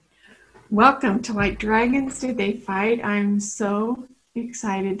Welcome to Like Dragons Did They Fight? I'm so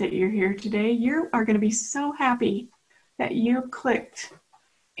excited that you're here today. You are going to be so happy that you clicked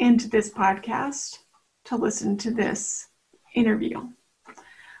into this podcast to listen to this interview.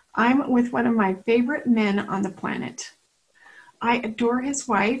 I'm with one of my favorite men on the planet. I adore his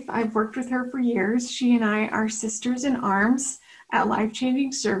wife. I've worked with her for years. She and I are sisters in arms at Life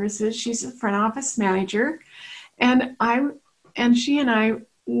Changing Services. She's a front office manager, and she and I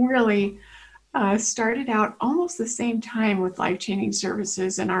really started out almost the same time with Life Changing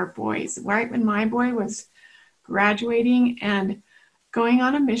Services and our boys. Right when my boy was graduating and going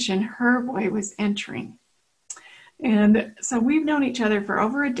on a mission, her boy was entering. And so we've known each other for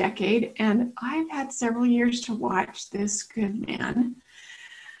over a decade, and I've had several years to watch this good man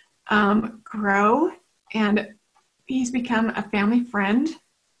grow, and he's become a family friend.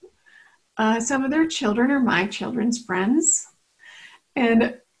 Some of their children are my children's friends.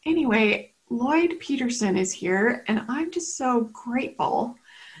 And anyway, Lloyd Peterson is here, and I'm just so grateful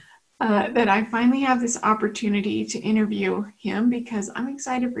that I finally have this opportunity to interview him, because I'm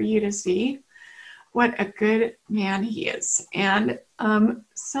excited for you to see what a good man he is. And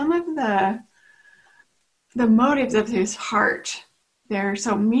some of the motives of his heart, they're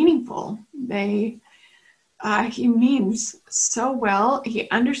so meaningful. He means so well. He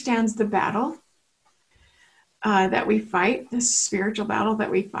understands the battle that we fight, this spiritual battle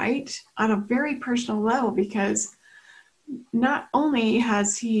that we fight on a very personal level, because not only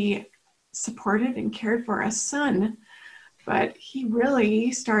has he supported and cared for a son, but he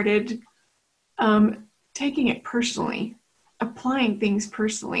really started taking it personally, applying things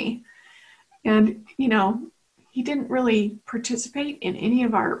personally. And, he didn't really participate in any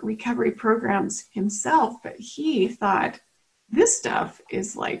of our recovery programs himself, but he thought this stuff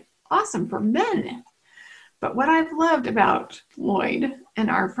is like awesome for men. But what I've loved about Lloyd and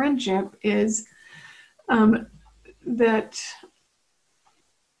our friendship is that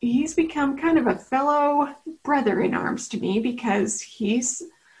he's become kind of a fellow brother in arms to me, because he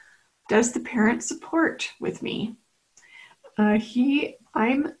does the parent support with me.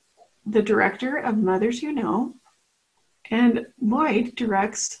 I'm the director of Mothers Who Know, and Lloyd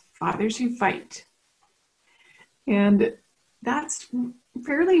directs Fathers Who Fight. And that's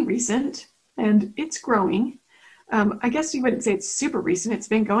fairly recent, and it's growing. I guess you wouldn't say it's super recent. It's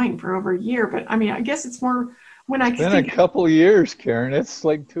been going for over a year, but I guess it's more when I can think. It's been a couple years, Karen. It's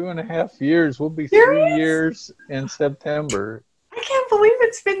like 2.5 years. We'll be Serious? 3 years in September. I can't believe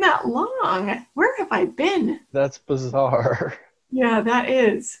it's been that long. Where have I been? That's bizarre. Yeah, that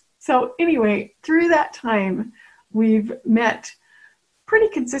is. So anyway, through that time, we've met pretty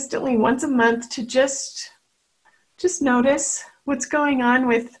consistently once a month to just notice what's going on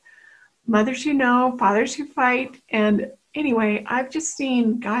with Mothers Who Know, Fathers Who Fight. And anyway, I've just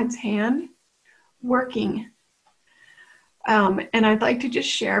seen God's hand working. And I'd like to just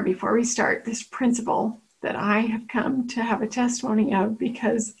share before we start this principle that I have come to have a testimony of,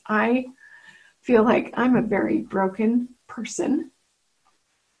 because I feel like I'm a very broken person.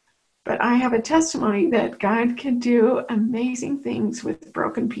 But I have a testimony that God can do amazing things with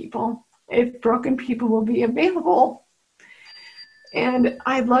broken people, if broken people will be available. And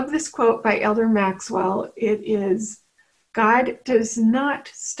I love this quote by Elder Maxwell. It is, God does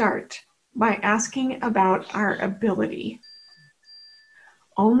not start by asking about our ability,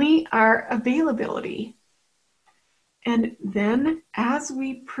 only our availability. And then as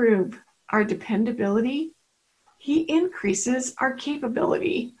we prove our dependability, he increases our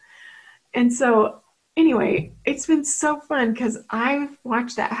capability. And so anyway, it's been so fun, because I've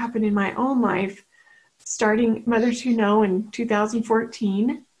watched that happen in my own life, starting Mothers Who Know in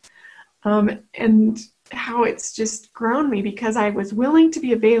 2014, and how it's just grown me, because I was willing to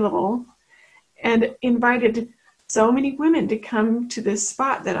be available and invited so many women to come to this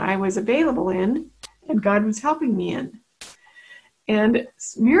spot that I was available in, and God was helping me in. And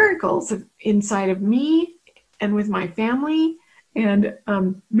miracles inside of me and with my family, and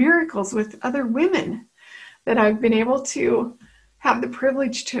miracles with other women that I've been able to have the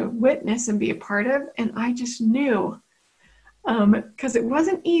privilege to witness and be a part of. And I just knew, because it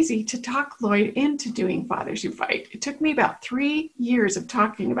wasn't easy to talk Lloyd into doing Fathers Who Fight. It took me about 3 years of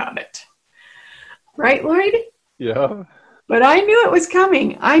talking about it. Right, Lloyd? Yeah. But I knew it was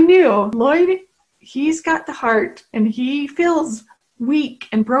coming. I knew Lloyd, he's got the heart, and he feels weak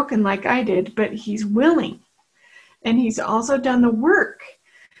and broken like I did, but he's willing. And he's also done the work.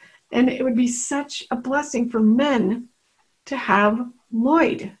 And it would be such a blessing for men to have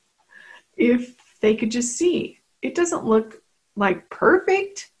Lloyd, if they could just see. It doesn't look like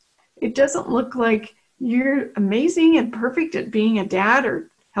perfect. It doesn't look like you're amazing and perfect at being a dad or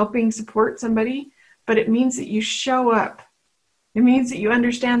helping support somebody, but it means that you show up. It means that you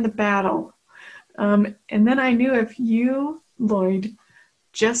understand the battle. And then I knew if you, Lloyd,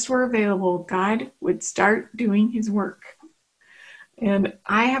 just were available, God would start doing his work. And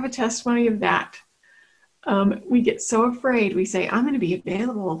I have a testimony of that. We get so afraid. We say, I'm going to be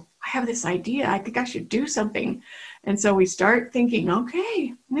available. I have this idea. I think I should do something. And so we start thinking,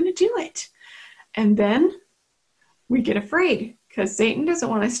 okay, I'm going to do it. And then we get afraid because Satan doesn't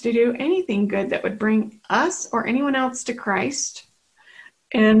want us to do anything good that would bring us or anyone else to Christ.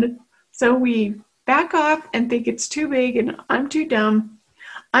 And so we back off and think it's too big and I'm too dumb.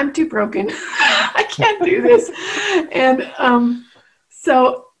 I'm too broken. I can't do this. And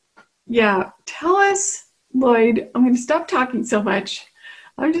so, yeah, tell us, Lloyd, I'm going to stop talking so much.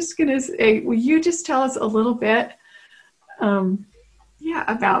 I'm just going to say, will you just tell us a little bit,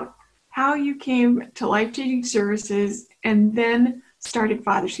 about how you came to Life Changing Services and then started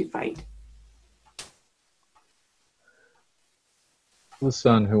Fathers Who Fight? The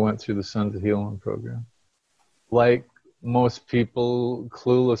son who went through the Sons of Healing program. Like most people,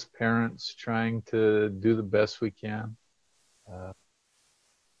 clueless parents trying to do the best we can.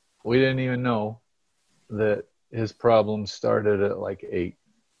 We didn't even know that his problem started at like 8.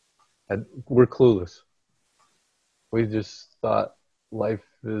 We're clueless. We just thought life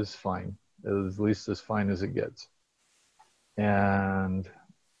is fine. It was at least as fine as it gets. And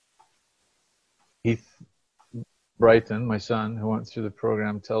Brighton, my son, who went through the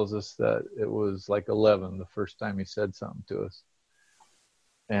program, tells us that it was like 11 the first time he said something to us.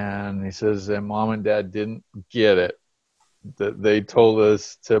 And he says that Mom and Dad didn't get it. That they told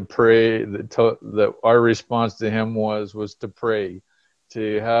us to pray, that our response to him was to pray,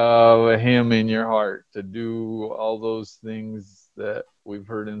 to have him in your heart, to do all those things that we've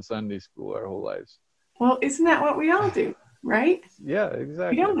heard in Sunday school our whole lives. Well, isn't that what we all do, right? Yeah,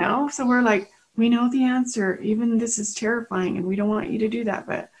 exactly. We don't know. So we're like, we know the answer. Even this is terrifying and we don't want you to do that.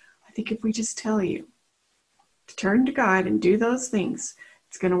 But I think if we just tell you to turn to God and do those things,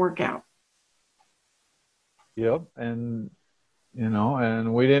 it's going to work out. Yep. And,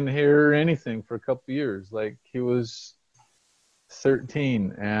 and we didn't hear anything for a couple of years. Like he was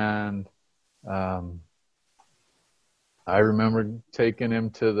 13 and I remember taking him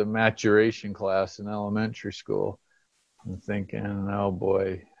to the maturation class in elementary school and thinking, oh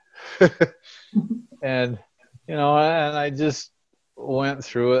boy. and I just went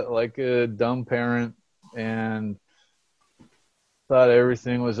through it like a dumb parent and thought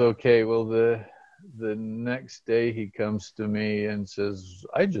everything was okay. Well, the next day he comes to me and says,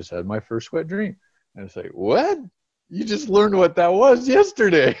 I just had my first wet dream. And it's like, what? You just learned what that was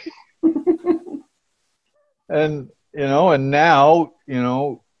yesterday. And now,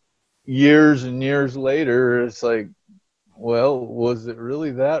 years and years later, it's like, well, was it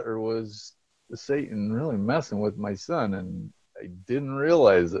really that, or was Satan really messing with my son? And I didn't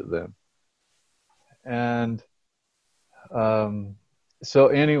realize it then. And so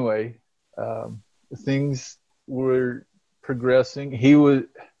anyway, things were progressing.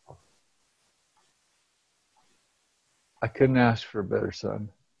 I couldn't ask for a better son.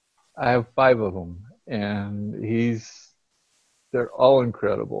 I have 5 of them, and they're all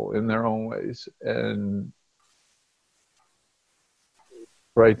incredible in their own ways. And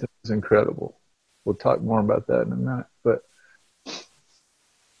Brighton is incredible. We'll talk more about that in a minute. But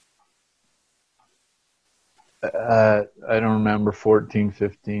I don't remember, 14,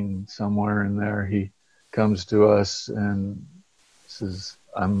 15, somewhere in there, he comes to us and says,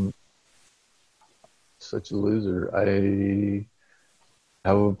 I'm such a loser. I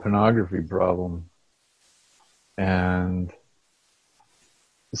have a pornography problem. And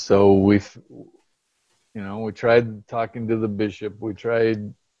so we tried talking to the bishop. We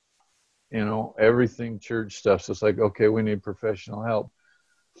tried, everything church stuff. So it's like, okay, we need professional help.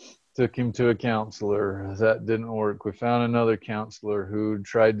 Took him to a counselor. That didn't work. We found another counselor who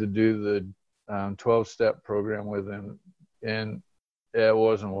tried to do the 12-step program with him, and it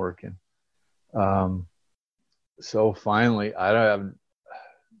wasn't working. So finally, I don't have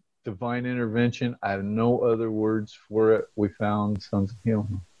divine intervention. I have no other words for it. We found Sons of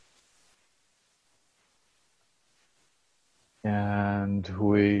Healing. And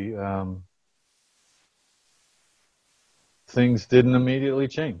we things didn't immediately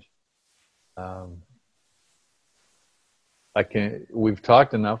change. We've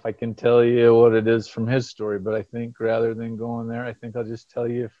talked enough. I can tell you what it is from his story, but I think rather than going there, I think I'll just tell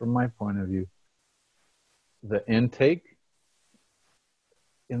you from my point of view. The intake,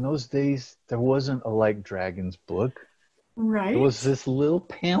 in those days, there wasn't a Like Dragons book. Right. It was this little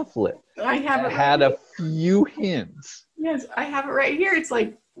pamphlet. I have it. Had a few hints. Yes, I have it right here. It's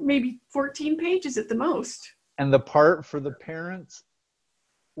like maybe 14 pages at the most. And the part for the parents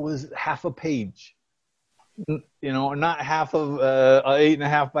was half a page. You know, not half of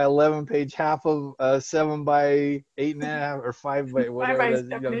 8.5 by 11 page, half of 7 by 8.5 or 5 by whatever it is.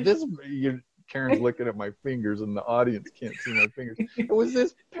 You know, this, Karen's looking at my fingers and the audience can't see my fingers. It was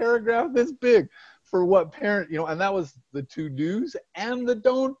this paragraph this big for what parent, you know, and that was the to do's and the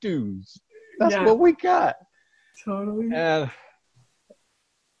don't do's. That's what we got. Totally. And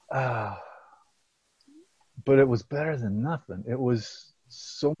but it was better than nothing. It was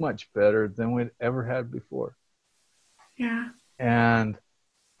so much better than we'd ever had before. Yeah. And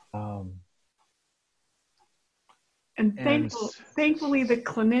thankfully the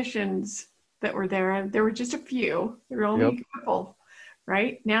clinicians that were there were just a few. There were only a couple,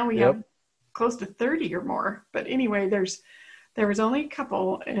 right? Now we have close to 30 or more. But anyway, there was only a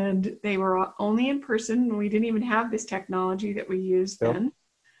couple, and they were only in person. We didn't even have this technology that we used then.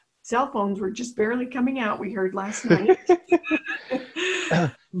 Cell phones were just barely coming out, we heard last night.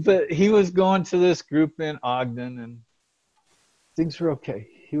 But he was going to this group in Ogden, and things were okay.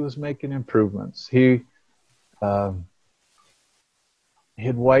 He was making improvements. He'd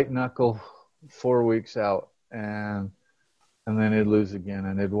white knuckle 4 weeks out, and then he'd lose again,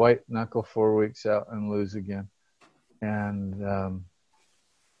 and he'd white knuckle 4 weeks out and lose again. And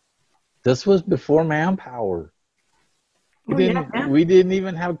this was before manpower. We didn't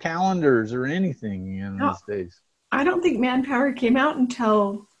even have calendars or anything in these days. I don't think manpower came out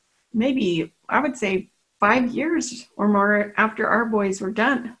until maybe, I would say, 5 years or more after our boys were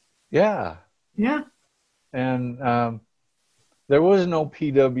done. Yeah. Yeah. And there was no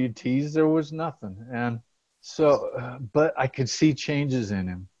PWTs. There was nothing. And so, but I could see changes in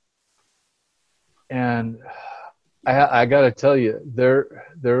him. And I got to tell you,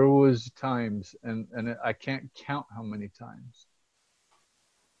 there was times, and I can't count how many times,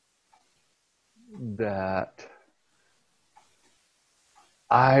 that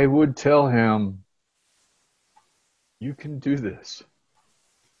I would tell him, you can do this.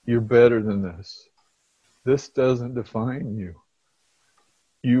 You're better than this. This doesn't define you.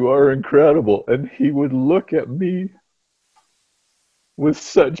 You are incredible. And he would look at me with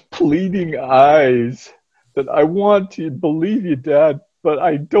such pleading eyes that I want to believe you, Dad, but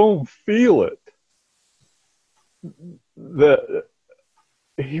I don't feel it. That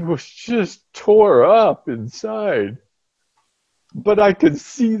he was just tore up inside. But I could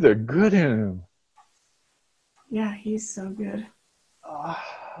see the good in him. Yeah, he's so good.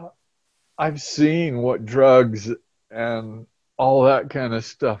 I've seen what drugs and all that kind of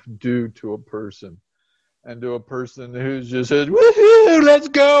stuff do to a person. And to a person who just says, woohoo, let's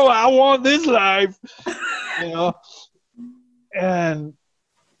go, I want this life. You know? And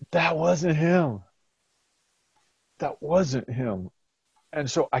that wasn't him. That wasn't him. And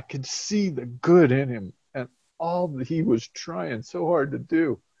so I could see the good in him and all that he was trying so hard to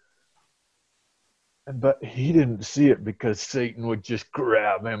do. But he didn't see it because Satan would just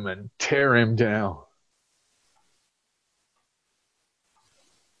grab him and tear him down.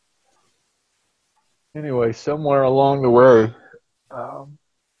 Anyway, somewhere along the way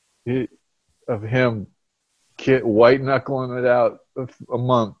of him white knuckling it out a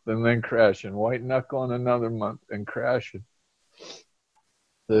month and then crashing, white knuckling another month and crashing,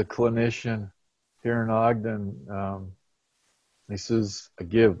 the clinician here in Ogden, he says,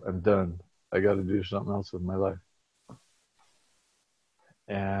 I'm done. I got to do something else with my life.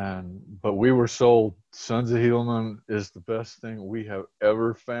 But we were sold. Sons of Helaman is the best thing we have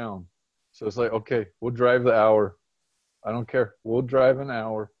ever found. So it's like, okay, we'll drive the hour. I don't care. We'll drive an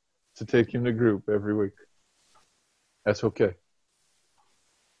hour to take him to group every week. That's okay.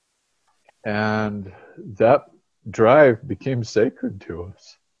 And that drive became sacred to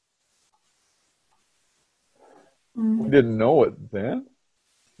us. We didn't know it then.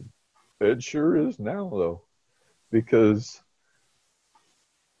 It sure is now, though, because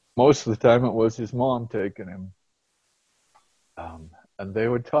most of the time it was his mom taking him. And they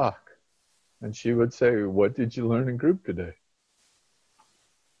would talk. And she would say, what did you learn in group today?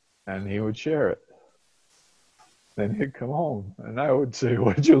 And he would share it. Then he'd come home, and I would say,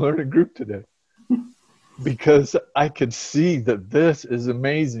 what did you learn in group today? Because I could see that this is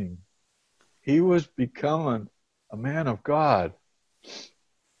amazing. He was becoming a man of God.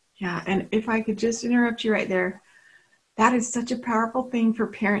 Yeah, and if I could just interrupt you right there, that is such a powerful thing for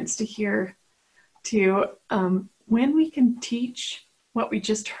parents to hear, when we can teach what we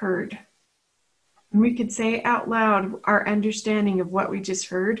just heard. When we could say out loud our understanding of what we just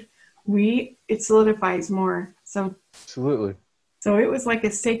heard, it solidifies more. So absolutely. So it was like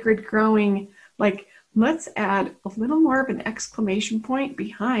a sacred growing, like let's add a little more of an exclamation point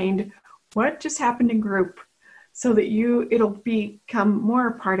behind what just happened in group so that it'll become more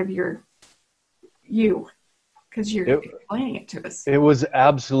a part of you because you're explaining it to us. It was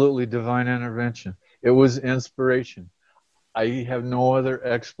absolutely divine intervention. It was inspiration. I have no other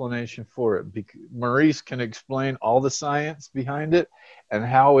explanation for it. Maurice can explain all the science behind it and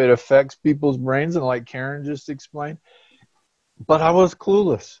how it affects people's brains, and like Karen just explained. But I was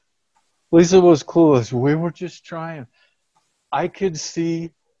clueless. Lisa was clueless. We were just trying. I could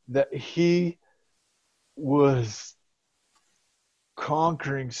see that he was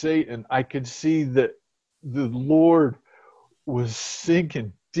conquering Satan. I could see that the Lord was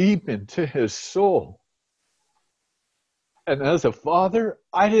sinking deep into his soul. And as a father,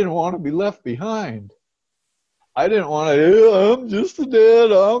 I didn't want to be left behind. I didn't want to, I'm just a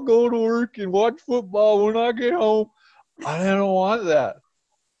dad. I'll go to work and watch football when I get home. I didn't want that.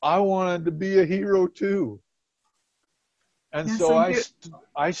 I wanted to be a hero too. And yes, so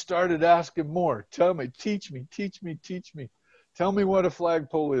I started asking more. Tell me, teach me. Tell me what a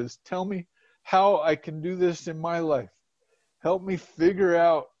flagpole is. Tell me how I can do this in my life. Help me figure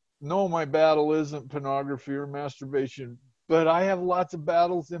out, no, my battle isn't pornography or masturbation, but I have lots of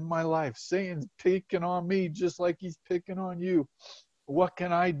battles in my life. Satan's picking on me just like he's picking on you. What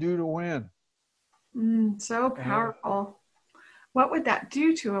can I do to win? So powerful. What would that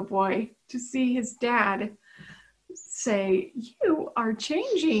do to a boy to see his dad say, you are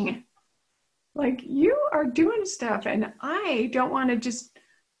changing, like you are doing stuff, and I don't want to just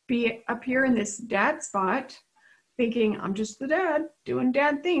be up here in this dad spot thinking I'm just the dad doing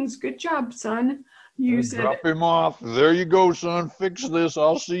dad things. Good job, son. You said, drop him off. There you go, son. Fix this.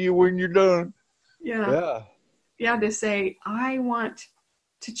 I'll see you when you're done. Yeah. To say, I want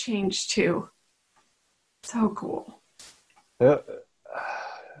to change too. So cool. It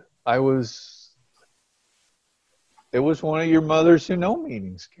was one of your Mothers Who Know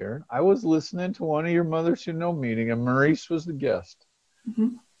meetings, Karen. I was listening to one of your Mothers Who Know meeting, and Maurice was the guest.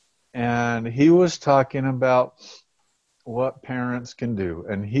 Mm-hmm. And he was talking about what parents can do.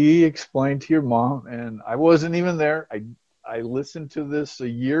 And he explained to your mom, and I wasn't even there. I listened to this a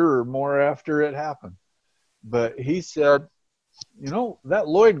year or more after it happened. But he said, that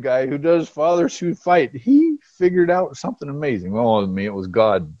Lloyd guy who does Fathers Who Fight, he figured out something amazing. Well, it was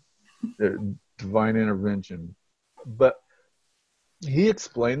God, divine intervention. But he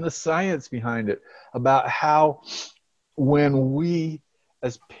explained the science behind it, about how when we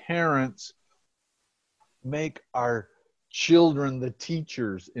as parents make our children the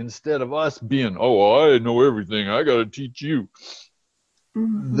teachers instead of us being, I know everything, I got to teach you.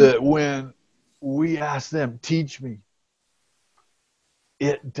 Mm-hmm. That when we ask them, teach me,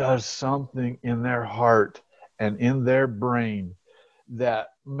 it does something in their heart and in their brain that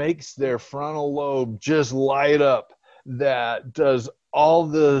makes their frontal lobe just light up, that does all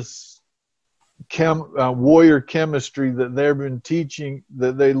this warrior chemistry that they've been teaching,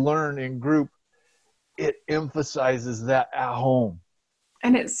 that they learn in group. It emphasizes that at home.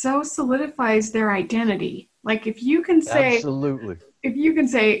 And it so solidifies their identity. Like if you can say, absolutely. If you can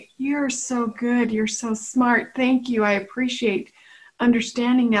say, you're so good, you're so smart, thank you, I appreciate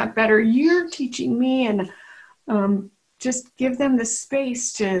understanding that better. You're teaching me, and just give them the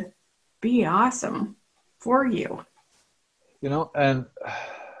space to be awesome for you. And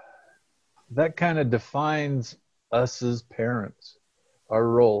that kind of defines us as parents, our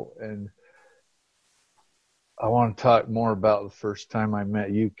role. And I want to talk more about the first time I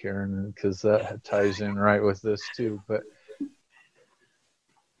met you, Karen, because that ties in right with this too. But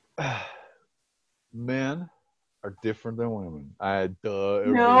men are different than women.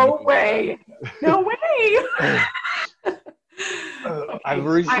 No way. I've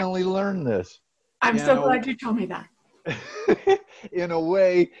recently learned this. I'm so glad you told me that. In a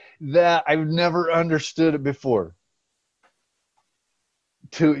way that I've never understood it before.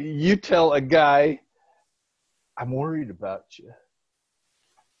 You tell a guy, I'm worried about you.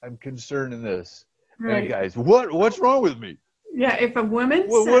 I'm concerned in this. Right. And guys, what's wrong with me? Yeah, if a woman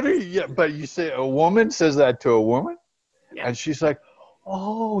but you say a woman says that to a woman, yeah. And she's like,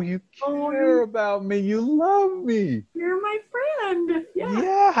 you care about me. You love me. You're my friend.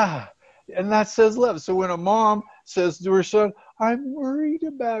 Yeah. And that says love. So when a mom says to her son, I'm worried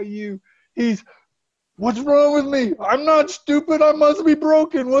about you, what's wrong with me? I'm not stupid. I must be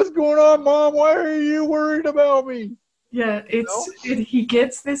broken. What's going on, Mom? Why are you worried about me? Yeah, he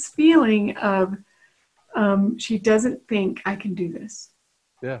gets this feeling of she doesn't think I can do this.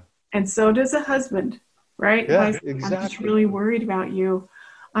 Yeah. And so does a husband, right? Yeah, Exactly. I'm just really worried about you.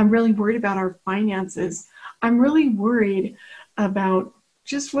 I'm really worried about our finances. I'm really worried about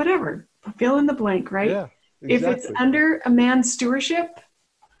just whatever. fill in the blank, right? Yeah, If it's exactly. under a man's stewardship,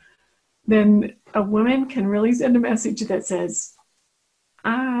 then a woman can really send a message that says,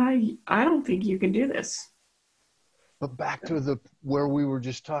 I don't think you can do this. But back to where we were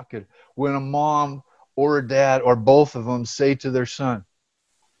just talking, when a mom or a dad or both of them say to their son,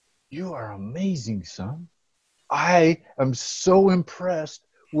 "You are amazing, son. I am so impressed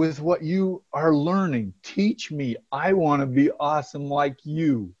with what you are learning. Teach me. I want to be awesome like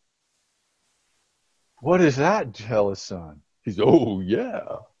you." What does that tell a son? He's, "Oh,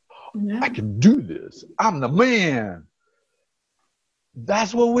 yeah, Yeah. I can do this. I'm the man."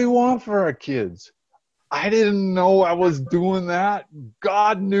 That's what we want for our kids. I didn't know I was doing that.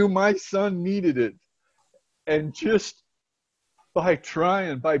 God knew my son needed it. And just by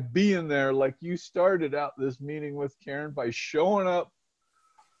trying, by being there, like you started out this meeting with, Karen, by showing up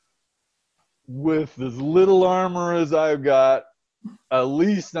with as little armor as I've got, at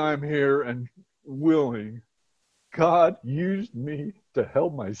least I'm here and willing. God used me to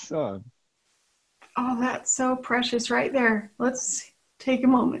help my son. Oh, that's so precious right there. Let's take a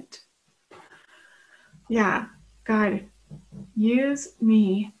moment. Yeah, God, use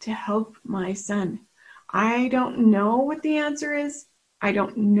me to help my son. I don't know what the answer is. I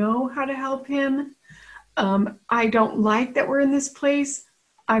don't know how to help him. I don't like that we're in this place.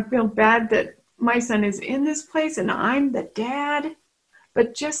 I feel bad that my son is in this place and I'm the dad.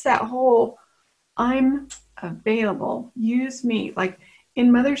 But just that whole, I'm available. Use me. Like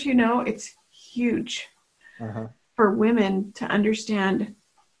in Mothers Who Know, it's huge for women to understand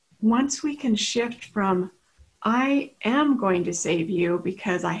once we can shift from, I am going to save you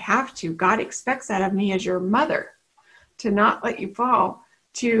because I have to. God expects that of me as your mother, to not let you fall,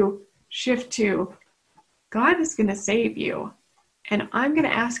 to shift to, God is going to save you. And I'm going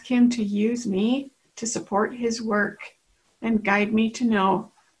to ask him to use me to support his work and guide me to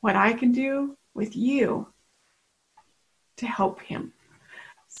know what I can do with you to help him.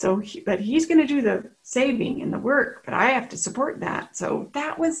 So, but he's going to do the saving and the work, but I have to support that. So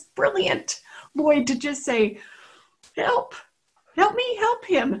that was brilliant, Lloyd, to just say, help me, help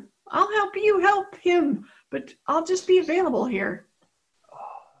him. I'll help you help him, but I'll just be available here.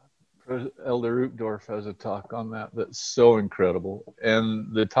 Elder Uchtdorf has a talk on that that's so incredible.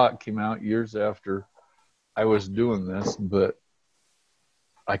 And the talk came out years after I was doing this, but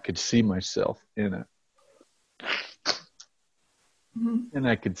I could see myself in it. Mm-hmm. And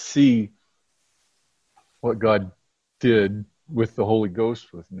I could see what God did with the Holy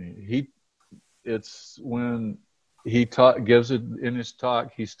Ghost with me. It's when he gives it in his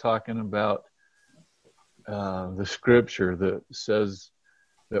talk, he's talking about the scripture that says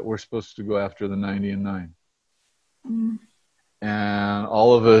that we're supposed to go after the 90 and 9. Mm. And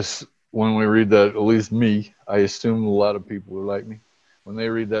all of us, when we read that, at least me, I assume a lot of people are like me, when they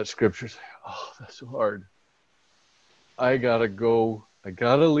read that scripture, say, oh, that's so hard. I gotta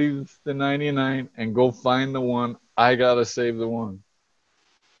leave the 99 and go find the one. I gotta save the one.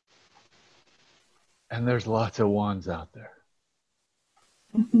 And there's lots of ones out there.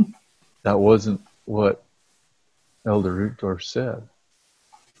 That wasn't what Elder Uchtdorf said.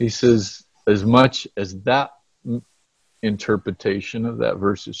 He says, as much as that interpretation of that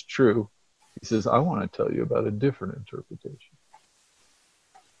verse is true, he says, I want to tell you about a different interpretation.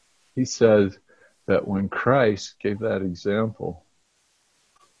 He says that when Christ gave that example,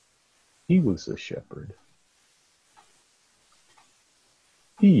 he was a shepherd.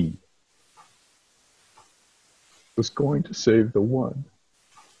 He was going to save the one.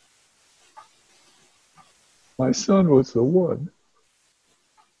 My son was the one.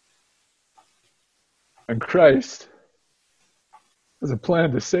 And Christ has a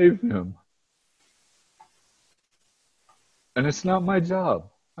plan to save him. And it's not my job.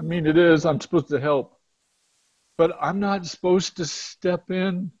 I mean, it is. I'm supposed to help. But I'm not supposed to step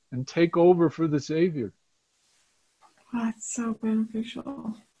in and take over for the Savior. Oh, it's so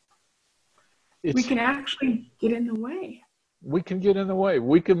beneficial. We can actually get in the way. We can get in the way.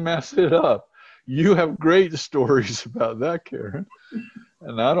 We can mess it up. You have great stories about that, Karen.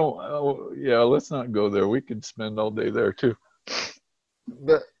 And let's not go there. We could spend all day there too.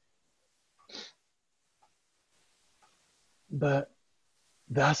 But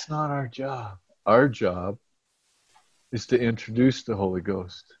that's not our job. Our job is to introduce the Holy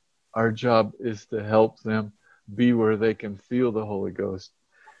Ghost. Our job is to help them be where they can feel the Holy Ghost.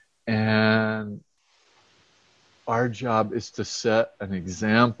 And our job is to set an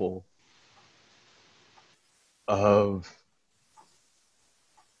example of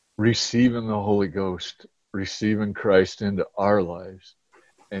receiving the Holy Ghost, receiving Christ into our lives,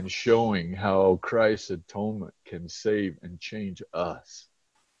 and showing how Christ's atonement can save and change us.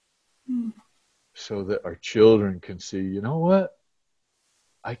 so that our children can see, you know what?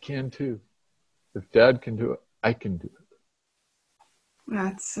 I can too. If Dad can do it, I can do it.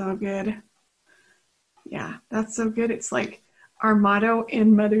 That's so good. Yeah, that's so good. It's like our motto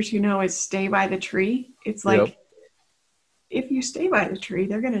in Mothers Who Know is stay by the tree. It's like, Yep. if you stay by the tree,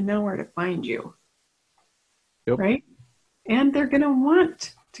 they're going to know where to find you. Yep. Right? And they're going to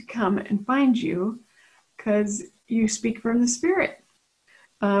want to come and find you because you speak from the Spirit.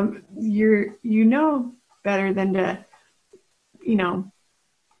 You know better than to,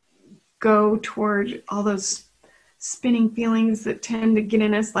 go toward all those spinning feelings that tend to get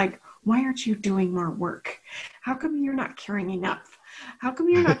in us, like, why aren't you doing more work? How come you're not caring enough? How come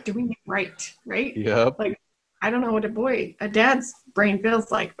you're not doing it right? Right? Yep. Like, I don't know what a dad's brain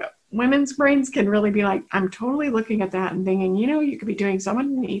feels like, but women's brains can really be like, I'm totally looking at that and thinking, you could be doing so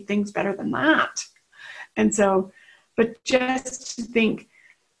many things better than that. And so, but just to think,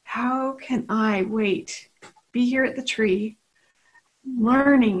 how can I be here at the tree,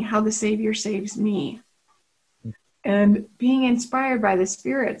 learning how the Savior saves me and being inspired by the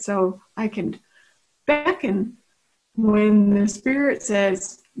Spirit so I can beckon when the Spirit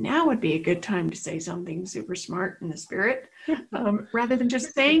says, now would be a good time to say something super smart in the Spirit, rather than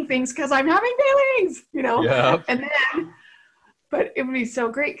just saying things because I'm having feelings, Yep. And then, but it would be so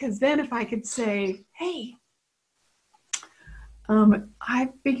great because then if I could say, hey, I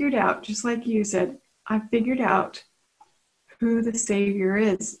figured out, just like you said, I figured out who the Savior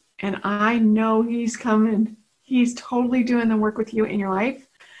is. And I know he's coming. He's totally doing the work with you in your life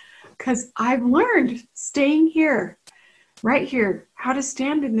because I've learned staying here, right here, how to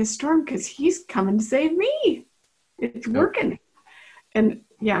stand in this storm because he's coming to save me. It's working. And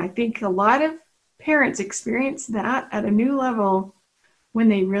yeah, I think a lot of parents experience that at a new level when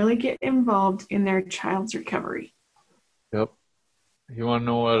they really get involved in their child's recovery. Yep. You want to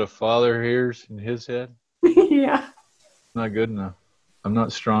know what a father hears in his head? Yeah. Not good enough. I'm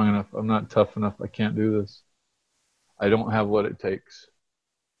not strong enough. I'm not tough enough. I can't do this. I don't have what it takes.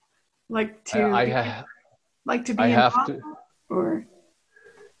 Like to be have to. Or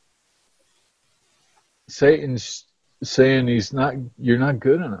Satan's saying you're not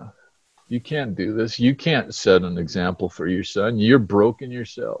good enough. You can't do this. You can't set an example for your son. You're broken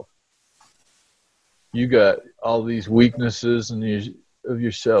yourself. You got all these weaknesses of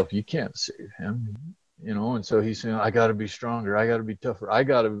yourself. You can't save him, and so he's saying, I got to be stronger. I got to be tougher. I've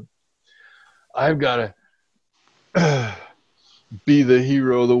got to be the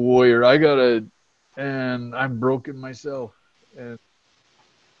hero, the warrior. And I'm broken myself. And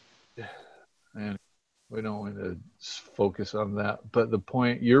we don't want to focus on that. But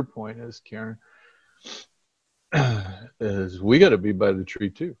your point is, Karen, is we got to be by the tree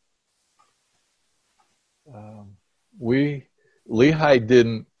too. Lehi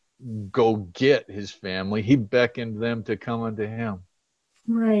didn't go get his family. He beckoned them to come unto him.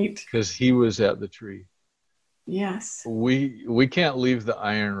 Right. Because he was at the tree. Yes. We can't leave the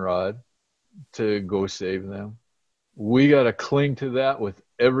iron rod to go save them. We got to cling to that with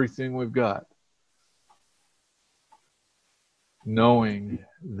everything we've got. Knowing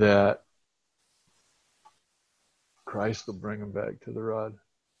that Christ will bring them back to the rod.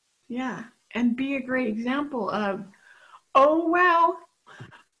 Yeah. And be a great example of, oh, wow.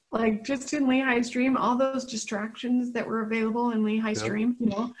 Like just in Lehi's dream, all those distractions that were available in Lehi's dream,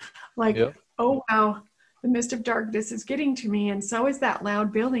 oh, wow, the mist of darkness is getting to me. And so is that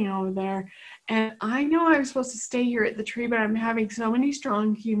loud building over there. And I know I'm supposed to stay here at the tree, but I'm having so many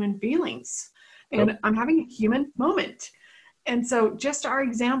strong human feelings and I'm having a human moment. And so just our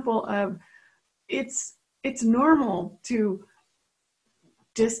example of it's normal to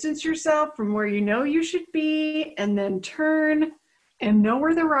distance yourself from where you should be and then turn and know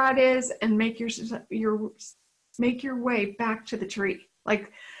where the rod is and make your way back to the tree.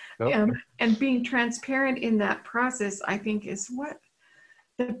 And being transparent in that process, I think, is what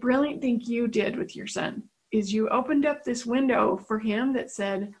the brilliant thing you did with your son is you opened up this window for him that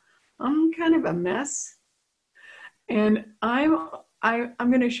said, I'm kind of a mess. And I'm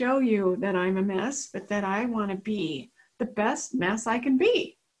going to show you that I'm a mess, but that I want to be the best mess I can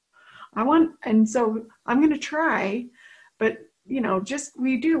be. And so I'm going to try, but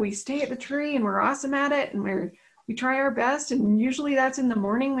we stay at the tree and we're awesome at it. And we try our best. And usually that's in the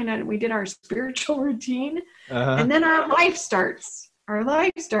morning when we did our spiritual routine. And then our life starts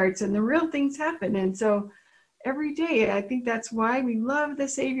and the real things happen. And so every day, I think that's why we love the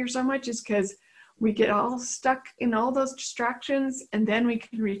Savior so much, is because we get all stuck in all those distractions, and then we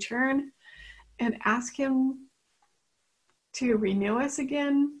can return and ask him to renew us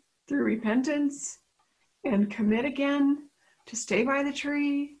again through repentance and commit again to stay by the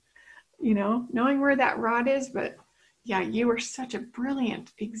tree, knowing where that rod is. But yeah, you were such a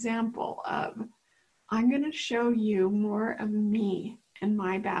brilliant example of, I'm going to show you more of me and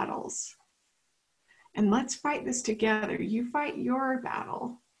my battles. And let's fight this together. You fight your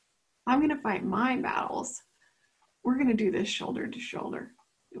battle. I'm going to fight my battles. We're going to do this shoulder to shoulder.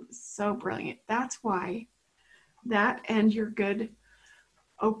 It was so brilliant. That's why that, and your good,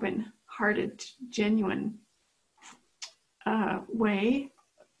 open-hearted, genuine way,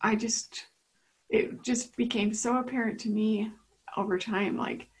 it just became so apparent to me over time.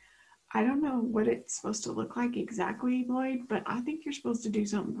 Like, I don't know what it's supposed to look like exactly, Lloyd, but I think you're supposed to do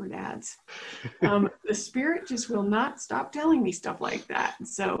something for dads. The Spirit just will not stop telling me stuff like that.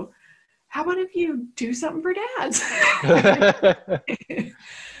 So how about if you do something for dads?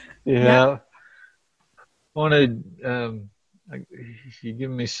 Yeah. I wanted, you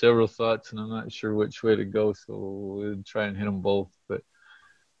give me several thoughts, and I'm not sure which way to go, so we'll try and hit them both. But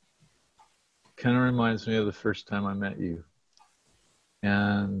kind of reminds me of the first time I met you.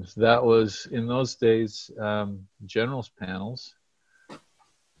 And that was, in those days, generals panels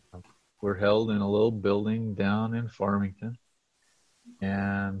were held in a little building down in Farmington.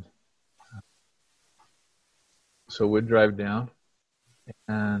 And so we'd drive down,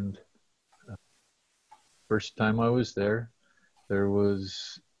 and first time I was there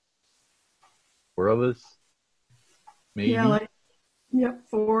was 4 of us, maybe. Yeah,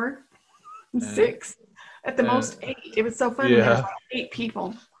 4, 6, at the most 8. It was so funny. Yeah. There was like 8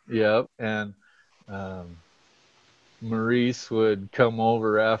 people. Yep. And Maurice would come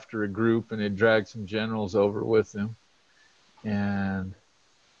over after a group, and he'd drag some generals over with him. And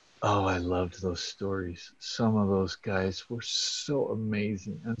I loved those stories. Some of those guys were so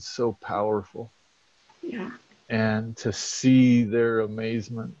amazing and so powerful. Yeah. And to see their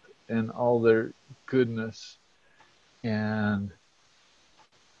amazement and all their goodness, and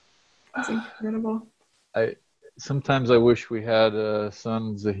it's incredible. Sometimes I wish we had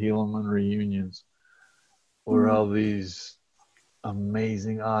Sons of Helaman reunions where all these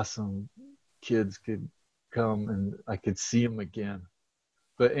amazing, awesome kids could come and I could see them again.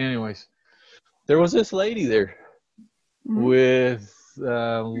 But anyways, there was this lady there with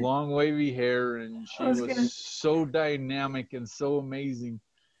long wavy hair, and she was so dynamic and so amazing.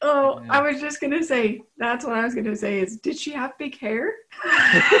 I was just going to say, that's what I was going to say is, did she have big hair?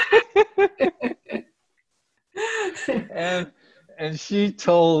 And she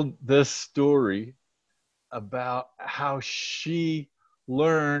told this story about how she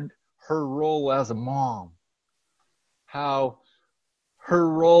learned her role as a mom, how her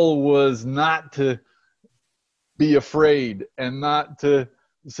role was not to be afraid and not to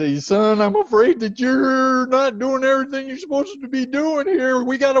say, son, I'm afraid that you're not doing everything you're supposed to be doing here.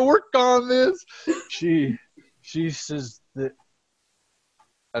 We got to work on this. She says that,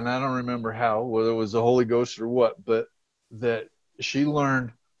 and I don't remember how, whether it was the Holy Ghost or what, but that she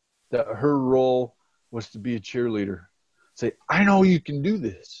learned that her role was to be a cheerleader. Say, I know you can do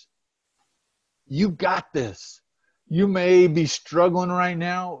this. You got this. You may be struggling right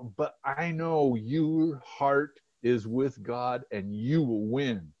now, but I know your heart is with God and you will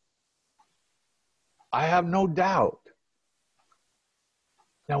win. I have no doubt.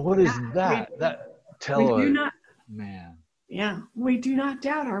 Now, what is that? Man. Yeah, we do not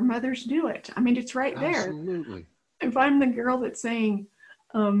doubt our mothers do it. I mean, it's right there. Absolutely. If I'm the girl that's saying,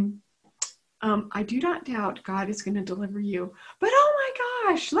 I do not doubt God is going to deliver you, but oh my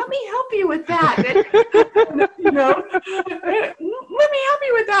gosh, let me help you with that. Let me help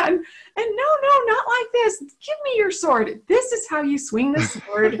you with that. And no, not like this. Give me your sword. This is how you swing the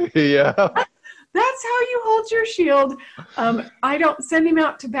sword. Yeah. That's how you hold your shield. I don't send him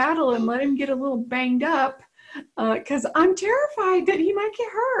out to battle and let him get a little banged up because I'm terrified that he might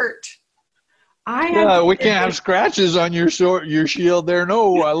get hurt. We can't have scratches on your shield there.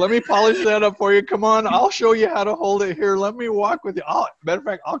 No, let me polish that up for you. Come on, I'll show you how to hold it here. Let me walk with you. Matter of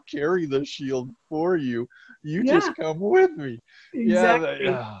fact, I'll carry the shield for you. You just come with me.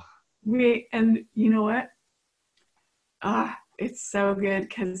 Exactly. And you know what? It's so good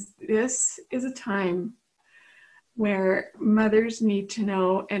because this is a time where mothers need to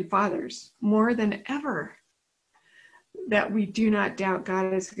know, and fathers more than ever, that we do not doubt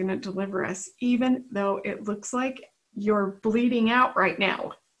God is going to deliver us, even though it looks like you're bleeding out right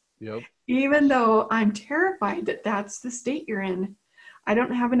now. Yep. Even though I'm terrified that that's the state you're in. I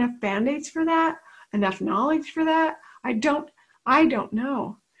don't have enough Band-Aids for that, enough knowledge for that. I don't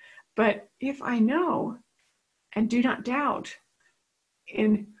know. But if I know and do not doubt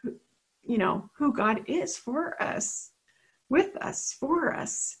in, who God is for us, with us, for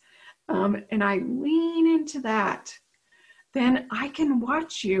us, and I lean into that, then I can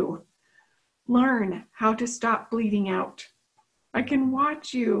watch you learn how to stop bleeding out. I can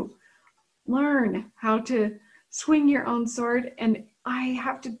watch you learn how to swing your own sword. And I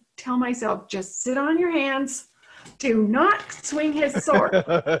have to tell myself, just sit on your hands. Do not swing his sword.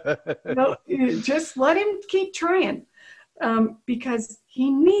 No, just let him keep trying. Because he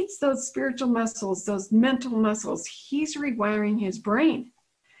needs those spiritual muscles, those mental muscles. He's rewiring his brain.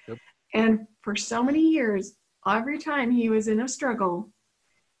 Yep. And for so many years, every time he was in a struggle,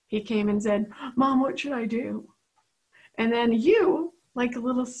 he came and said, Mom, what should I do? And then you, like a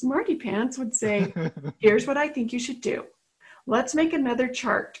little smarty pants, would say, here's what I think you should do. Let's make another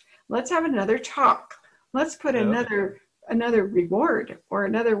chart. Let's have another talk. Let's put another reward or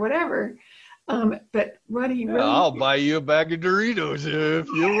another whatever. But what he really I'll buy you a bag of Doritos if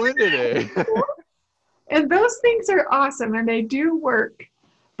you win today. And those things are awesome and they do work.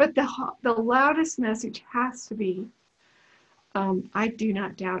 But the loudest message has to be, I do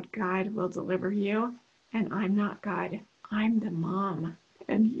not doubt God will deliver you, and I'm not God. I'm the mom.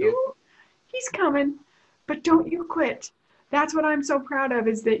 And he's coming, but don't you quit. That's what I'm so proud of,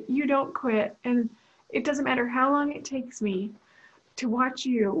 is that you don't quit. And it doesn't matter how long it takes me to watch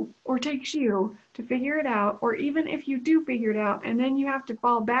you, or takes you to figure it out, or even if you do figure it out and then you have to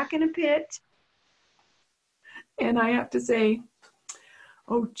fall back in a pit and I have to say,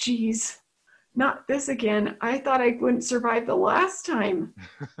 oh geez, not this again. I thought I wouldn't survive the last time,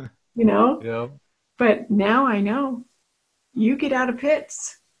 Yep. But now I know you get out of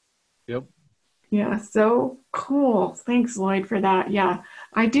pits. Yep. Yeah, so cool. Thanks, Lloyd, for that. Yeah,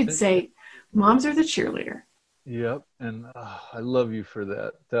 I did say moms are the cheerleader. Yep. And I love you for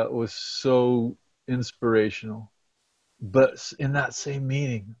that. That was so inspirational. But in that same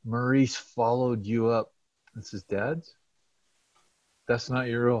meeting, Maurice followed you up and says, Dads, that's not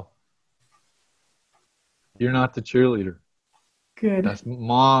your role. You're not the cheerleader. Good. That's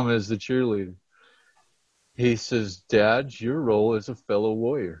Mom is the cheerleader. He says, Dad, your role is a fellow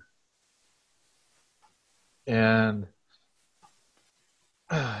warrior. And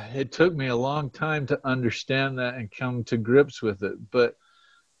it took me a long time to understand that and come to grips with it. But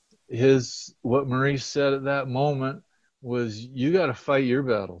what Maurice said at that moment was, you got to fight your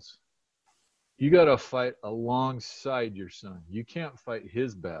battles. You got to fight alongside your son. You can't fight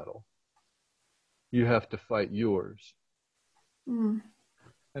his battle. You have to fight yours. Mm.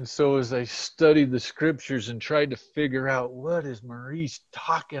 And so as I studied the scriptures and tried to figure out, what is Maurice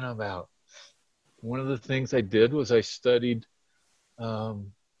talking about? One of the things I did was I studied the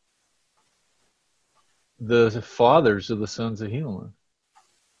fathers of the sons of Helaman.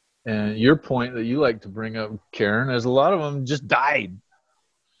 And your point that you like to bring up, Karen, is a lot of them just died.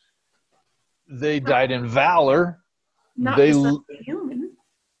 They died in valor. Not the sons of Helaman.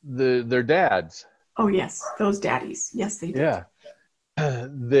 Their dads. Oh, yes, those daddies. Yes, they did. Yeah.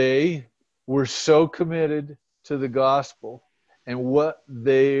 They were so committed to the gospel and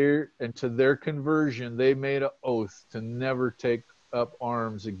to their conversion, they made an oath to never take up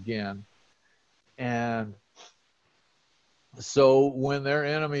arms again. And so when their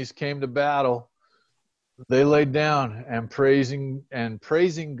enemies came to battle, they laid down and praising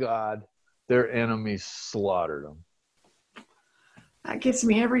God, their enemies slaughtered them. That gets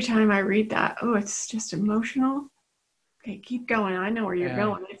me every time I read that. Oh, it's just emotional. Okay, keep going. I know where you're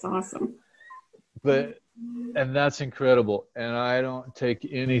going. It's awesome. And that's incredible. And I don't take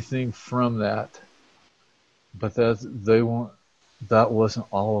anything from that. But that wasn't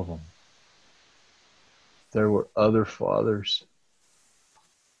all of them. There were other fathers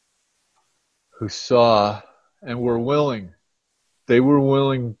who saw and were willing. They were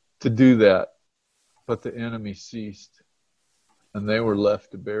willing to do that. But the enemy ceased. And they were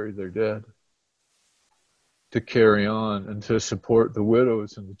left to bury their dead, to carry on and to support the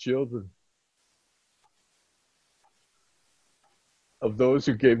widows and the children of those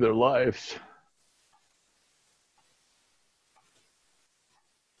who gave their lives.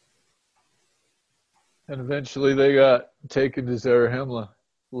 And eventually they got taken to Zarahemla,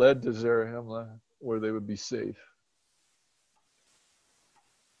 led to Zarahemla, where they would be safe.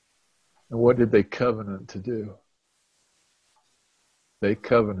 And what did they covenant to do? They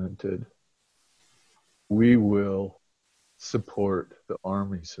covenanted, we will support the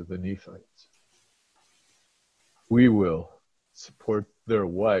armies of the Nephites. We will support their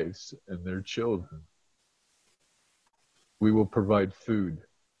wives and their children. We will provide food.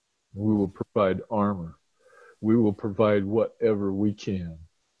 We will provide armor. We will provide whatever we can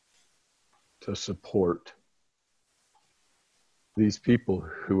to support these people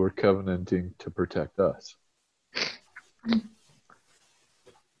who are covenanting to protect us.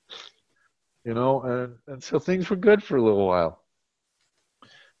 And so things were good for a little while.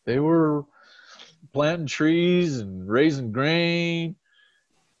 They were planting trees and raising grain.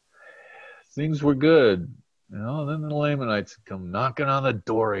 Things were good. Then the Lamanites would come knocking on the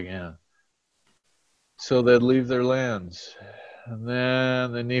door again. So they'd leave their lands. And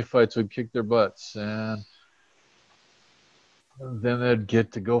then the Nephites would kick their butts. And then they'd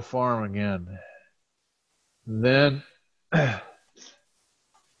get to go farm again. And then the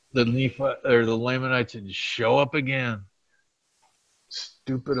Lamanites would show up again.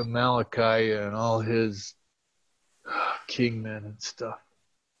 Stupid Amalickiah and all his kingmen and stuff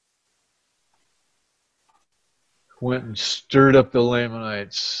went and stirred up the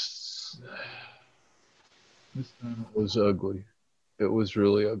Lamanites. This time it was ugly. It was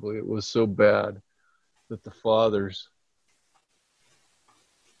really ugly. It was so bad that the fathers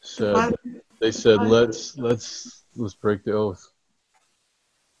said, let's break the oath.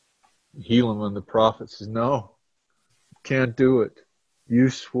 Helaman, and the prophet says, no, can't do it. You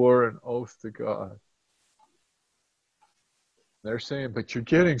swore an oath to God. They're saying, but you're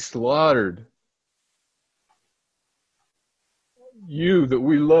getting slaughtered. You that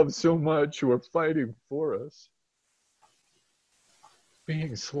we love so much who are fighting for us,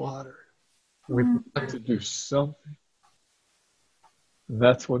 being slaughtered. We've got to do something. And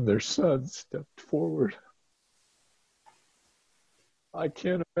that's when their son stepped forward. I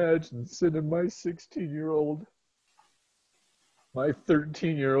can't imagine sending my 16-year-old, my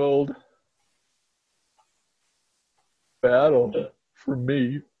 13-year-old battle for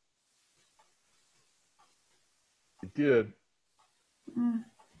me. It did.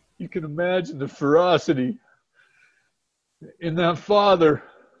 You can imagine the ferocity in that father.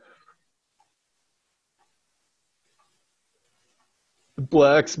 The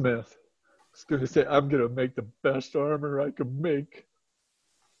blacksmith was going to say, I'm going to make the best armor I can make.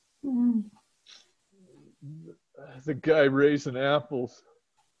 The guy raising apples,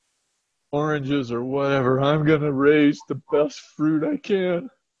 oranges, or whatever, I'm going to raise the best fruit I can.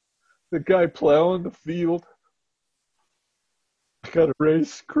 The guy plowing the field, I got to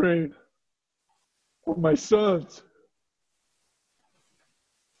raise grain for my sons.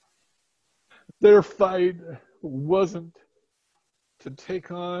 Their fight wasn't to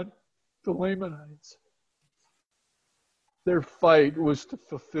take on the Lamanites. Their fight was to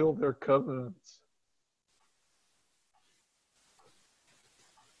fulfill their covenants.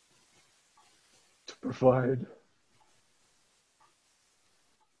 To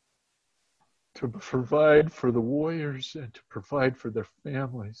provide for the warriors and to provide for their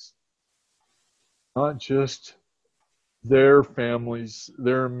families. Not just their families,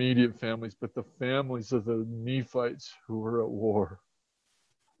 their immediate families, but the families of the Nephites who were at war.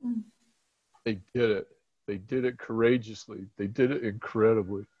 They did it. They did it courageously. They did it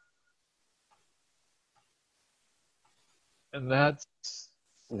incredibly. And that's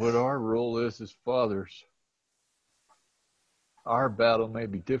what our role is as fathers. Our battle may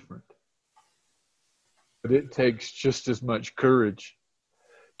be different, but it takes just as much courage,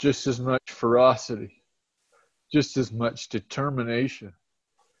 just as much ferocity, just as much determination,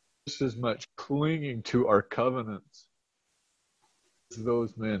 just as much clinging to our covenants as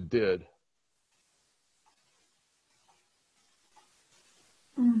those men did.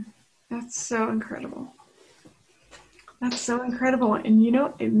 That's so incredible. That's so incredible. And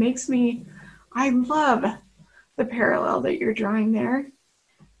it makes me, I love the parallel that you're drawing there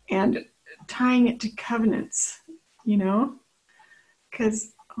and tying it to covenants,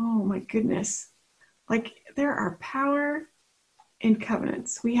 because, oh my goodness, like there are power in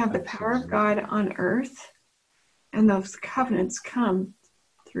covenants. We have the power of God on earth, and those covenants come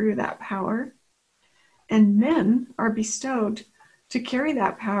through that power. And men are bestowed to carry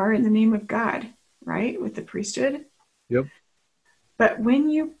that power in the name of God, right? With the priesthood. Yep. But when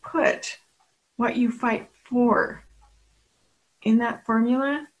you put what you fight for in that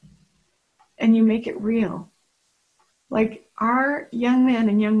formula and you make it real, like our young men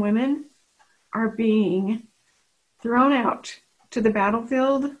and young women are being thrown out to the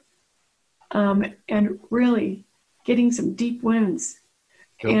battlefield and really getting some deep wounds.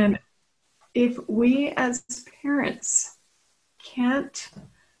 Yep. And if we as parents can't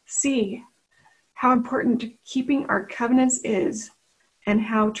see how important keeping our covenants is and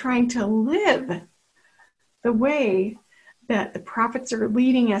how trying to live the way that the prophets are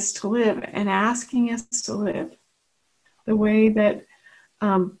leading us to live and asking us to live, the way that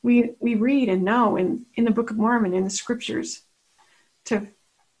we read and know in the Book of Mormon, in the scriptures, to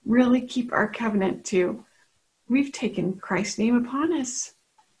really keep our covenant to, we've taken Christ's name upon us.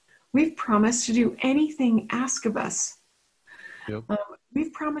 We've promised to do anything asked of us. Yep.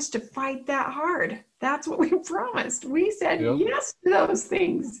 We've promised to fight that hard. That's what we promised. We said yes to those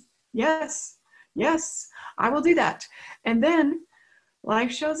things. Yes yes, I will do that. And then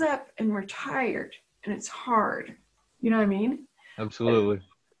life shows up and we're tired and it's hard. You know what I mean? Absolutely.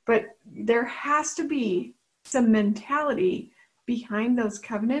 But there has to be some mentality behind those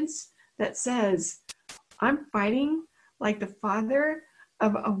covenants that says, I'm fighting like the father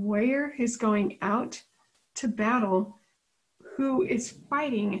of a warrior who's going out to battle, who is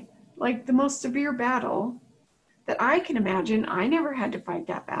fighting like the most severe battle that I can imagine. I never had to fight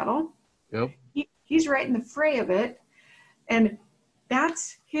that battle. Yep. He's right in the fray of it. And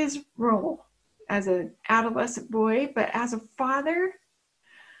that's his role as an adolescent boy. But as a father,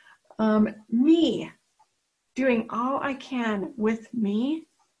 me doing all I can with me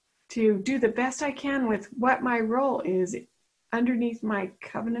to do the best I can with what my role is underneath my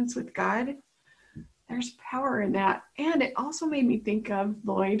covenants with God, there's power in that. And it also made me think of,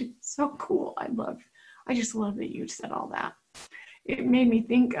 Lloyd, so cool. I just love that you said all that. It made me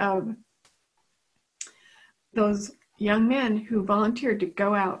think of those young men who volunteered to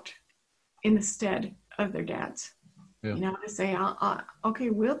go out in the stead of their dads. Yeah. You know, to say, okay,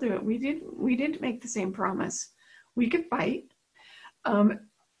 we'll do it. We didn't make the same promise. We could fight.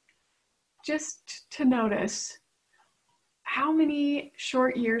 Just to notice how many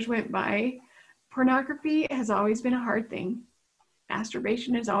short years went by. Pornography has always been a hard thing.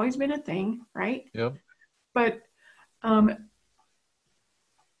 Masturbation has always been a thing, right? Yep. But how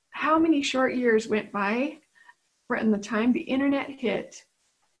many short years went by from the time the internet hit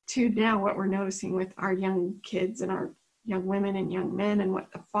to now what we're noticing with our young kids and our young women and young men and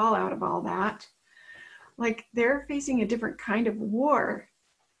what the fallout of all that. Like, they're facing a different kind of war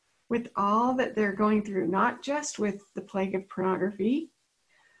with all that they're going through, not just with the plague of pornography,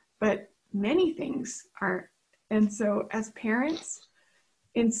 but many things are. And so as parents,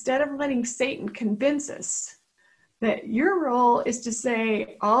 instead of letting Satan convince us that your role is to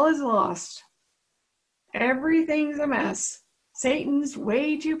say, all is lost, everything's a mess, Satan's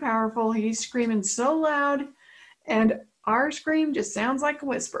way too powerful, he's screaming so loud, and our scream just sounds like a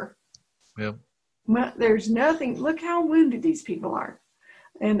whisper. Yep. There's nothing, look how wounded these people are.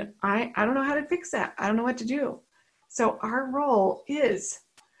 And I don't know how to fix that. I don't know what to do. So our role is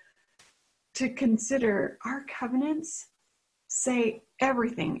to consider our covenants say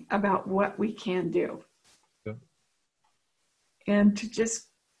everything about what we can do. Yeah. And to just,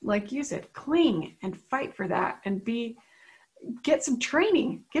 like you said, cling and fight for that and get some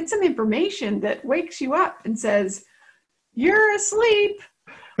training, get some information that wakes you up and says, you're asleep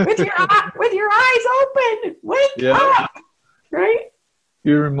with your eyes open. Wake up, right?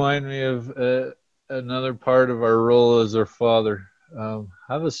 You remind me of another part of our role as our father. I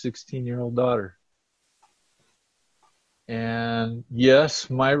have a 16-year-old daughter. And yes,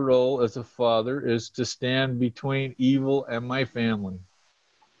 my role as a father is to stand between evil and my family.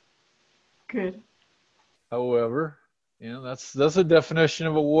 Good. However, that's a definition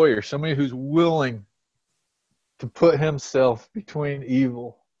of a warrior, somebody who's willing to put himself between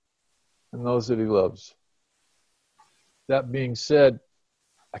evil and those that he loves. That being said,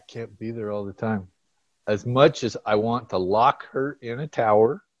 I can't be there all the time. As much as I want to lock her in a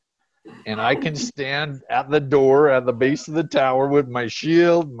tower, and I can stand at the door, at the base of the tower with my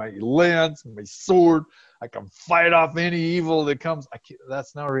shield, my lance, my sword. I can fight off any evil that comes.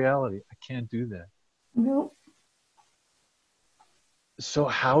 That's not reality. I can't do that. No. So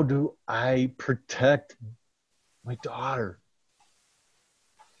how do I protect my daughter?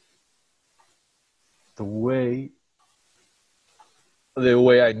 The way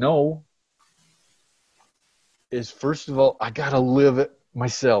I know is, first of all, I got to live it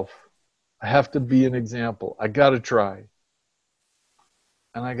myself. I have to be an example. I got to try.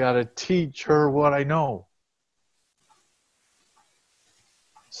 And I got to teach her what I know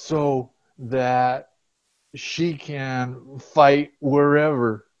so that she can fight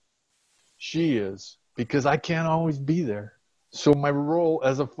wherever she is, because I can't always be there. So my role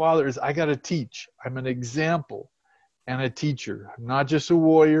as a father is I got to teach. I'm an example and a teacher. I'm not just a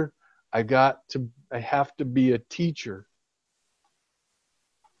warrior. I have to be a teacher.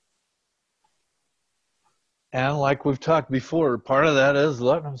 And like we've talked before, part of that is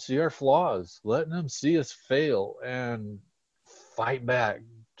letting them see our flaws, letting them see us fail and fight back,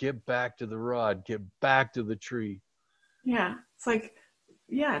 get back to the rod, get back to the tree. Yeah. It's like,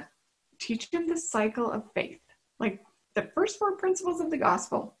 teach them the cycle of faith. Like the first 4 principles of the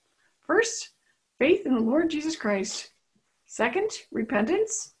gospel. First, faith in the Lord Jesus Christ. Second,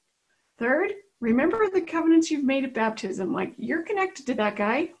 repentance. Third, remember the covenants you've made at baptism. Like, you're connected to that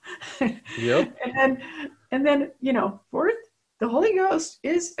guy. Yep. and then, fourth, the Holy Ghost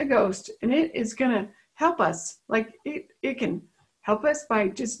is a ghost, and it is going to help us. Like, it can help us by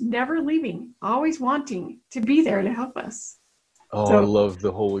just never leaving, always wanting to be there to help us. Oh, I So, love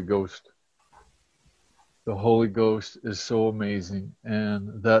the Holy Ghost. The Holy Ghost is so amazing.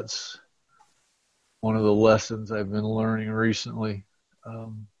 And that's one of the lessons I've been learning recently.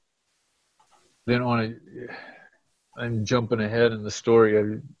 Didn't want to, I'm jumping ahead in the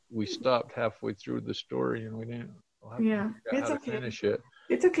story. We stopped halfway through the story and we didn't we'll have to yeah, figure out it's how to okay. finish it.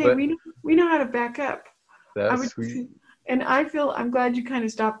 It's okay. But We know how to back up. I that's would, sweet. and I'm glad you kind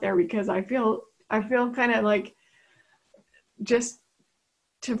of stopped there because I feel kind of like just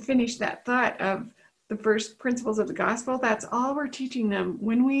to finish that thought of the first principles of the gospel. That's all we're teaching them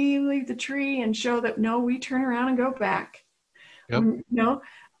when we leave the tree and show that no, we turn around and go back. Yep. No,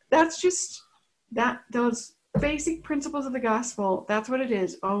 that's just those basic principles of the gospel. That's what it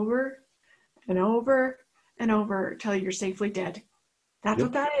is, over and over and over till you're safely dead. That's Yep.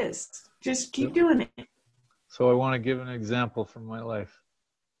 what that is. Just keep Yep. doing it. So I want to give an example from my life.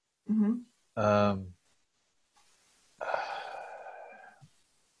 Mm-hmm.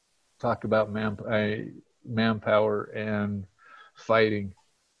 Talk about manpower and fighting.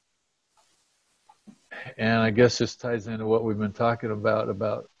 And I guess this ties into what we've been talking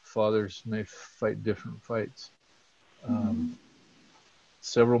about fathers may fight different fights.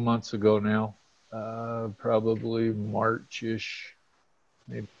 Several months ago now, probably March-ish,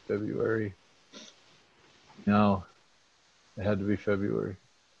 maybe February. No, it had to be February.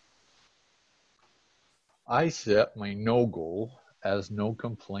 I set my no goal as no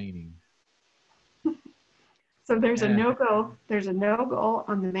complaining. So there's a no-go. There's a no-go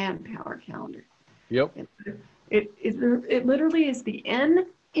on the manpower calendar. Yep. It literally is the N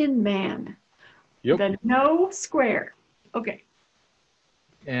in man. Yep. The no square. Okay.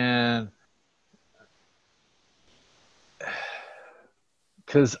 And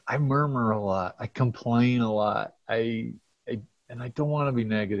because I murmur a lot, I complain a lot, and I don't want to be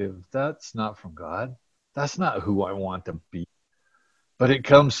negative. That's not from God. That's not who I want to be. But it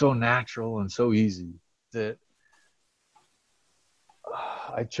comes so natural and so easy that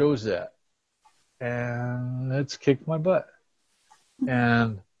I chose that, and it's kicked my butt.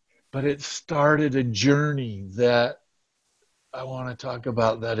 But it started a journey that I want to talk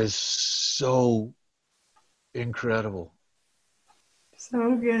about that is so incredible.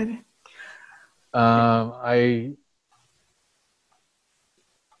 So good.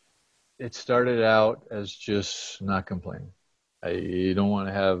 It started out as just not complaining. I don't want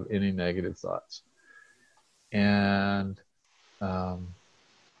to have any negative thoughts. And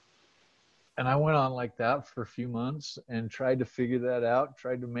I went on like that for a few months and tried to figure that out,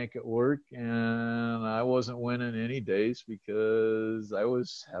 tried to make it work. And I wasn't winning any days because I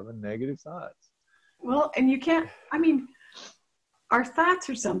was having negative thoughts. Well, and you can't, I mean, our thoughts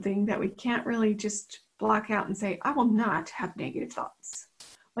are something that we can't really just block out and say, I will not have negative thoughts.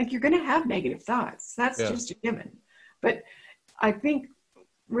 Like, you're going to have negative thoughts. That's just a given. But I think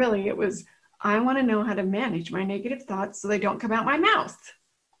really it was, I want to know how to manage my negative thoughts so they don't come out my mouth.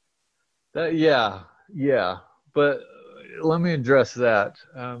 Yeah. But let me address that.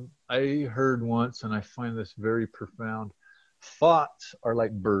 I heard once, and I find this very profound, thoughts are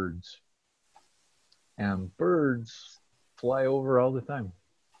like birds. And birds fly over all the time.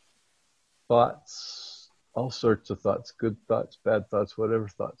 Thoughts, all sorts of thoughts, good thoughts, bad thoughts, whatever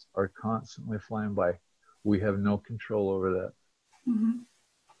thoughts, are constantly flying by. We have no control over that.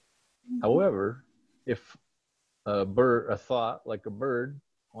 However, if a thought like a bird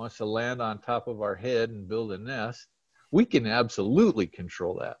wants to land on top of our head and build a nest, we can absolutely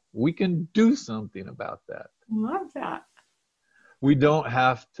control that. We can do something about that. Love that. We don't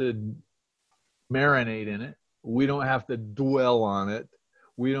have to marinate in it. We don't have to dwell on it.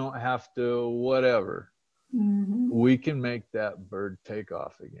 We don't have to whatever. We can make that bird take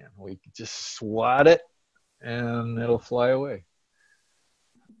off again. We can just swat it and it'll fly away.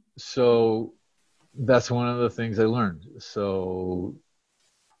 So that's one of the things I learned. So,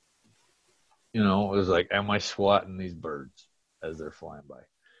 it was like, am I swatting these birds as they're flying by?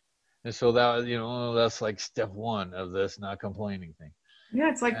 And so that's like step one of this not complaining thing. Yeah,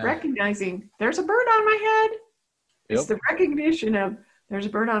 it's like recognizing there's a bird on my head. It's the recognition of there's a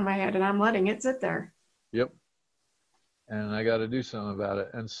bird on my head and I'm letting it sit there. Yep. And I got to do something about it.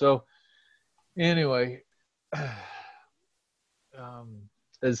 And so anyway,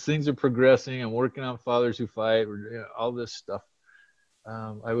 as things are progressing and working on Fathers Who Fight, all this stuff,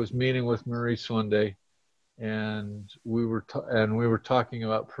 I was meeting with Maurice one day, and we were talking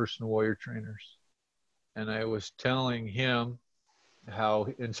about personal warrior trainers, and I was telling him how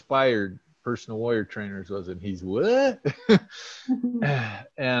inspired personal warrior trainers was. And he's, what?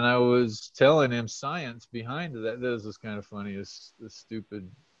 And I was telling him science behind that. This is kind of funny. This stupid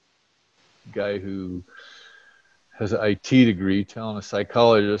guy who has an IT degree telling a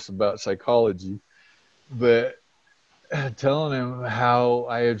psychologist about psychology, but telling him how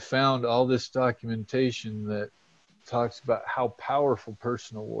I had found all this documentation that talks about how powerful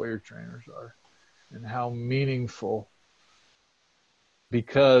personal warrior trainers are and how meaningful.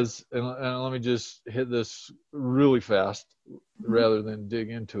 Because, and let me just hit this really fast rather than dig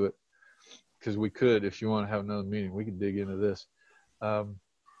into it, because we could, if you want to have another meeting, we could dig into this.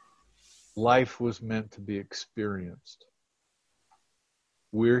 Life was meant to be experienced.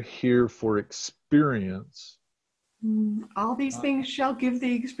 We're here for experience. All these things shall give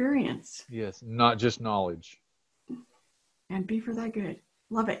the experience. Yes, not just knowledge. And be for that good.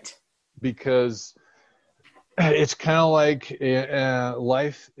 Love it. Because it's kind of like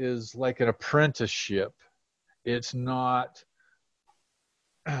life is like an apprenticeship. It's not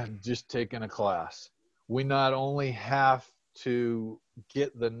just taking a class. We not only have to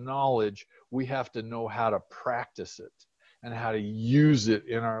get the knowledge, we have to know how to practice it and how to use it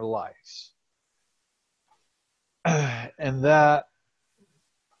in our lives. And that,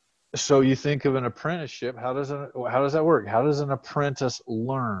 so you think of an apprenticeship, how does that work? How does an apprentice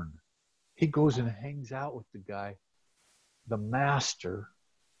learn? He goes and hangs out with the guy, the master,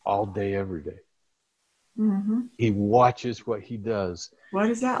 all day, every day. Mm-hmm. He watches what he does. What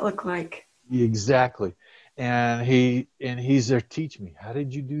does that look like? Exactly. And he's there, teach me. How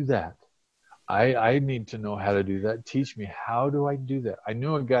did you do that? I need to know how to do that. Teach me. How do I do that? I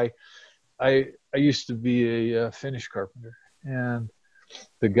knew a guy, I used to be a Finnish carpenter, and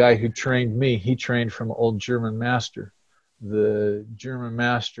the guy who trained me, he trained from an old German master. The German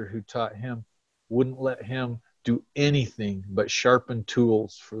master who taught him wouldn't let him do anything but sharpen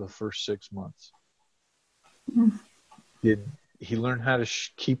tools for the first 6 months. Mm. Did he learn how to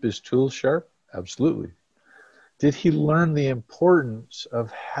keep his tools sharp? Absolutely. Did he learn the importance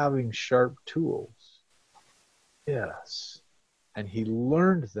of having sharp tools? Yes. And he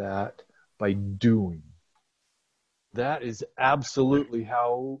learned that by doing. That is absolutely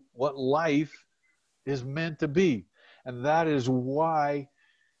what life is meant to be. And that is why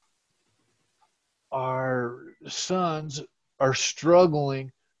our sons are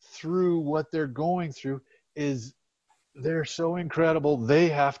struggling through what they're going through. Is they're so incredible. They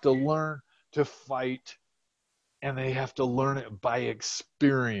have to learn to fight, and they have to learn it by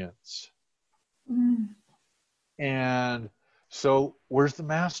experience. Mm. And so where's the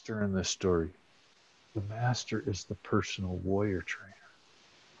master in this story? The master is the personal warrior trainer.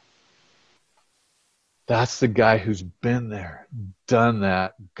 That's the guy who's been there, done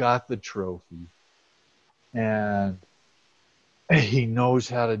that, got the trophy, and he knows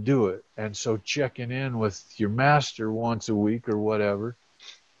how to do it. And so checking in with your master once a week or whatever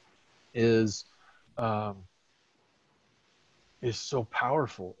is so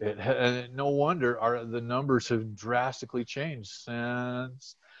powerful. And no wonder the numbers have drastically changed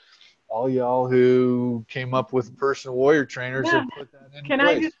since all y'all who came up with personal warrior trainers have put that in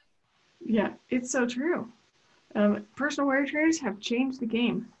place. Yeah, it's so true. Personal warrior trainers have changed the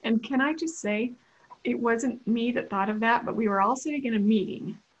game. And can I just say, it wasn't me that thought of that, but we were all sitting in a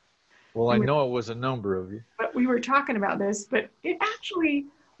meeting. Well, I know it was a number of you. But we were talking about this, but it actually,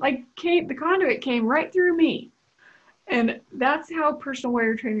 the conduit came right through me. And that's how personal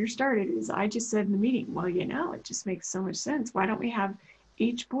warrior trainers started, is I just said in the meeting, well, it just makes so much sense. Why don't we have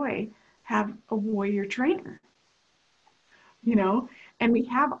each boy have a warrior trainer? And we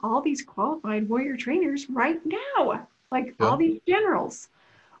have all these qualified warrior trainers right now, all these generals.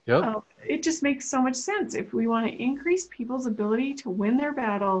 Yep. It just makes so much sense. If we want to increase people's ability to win their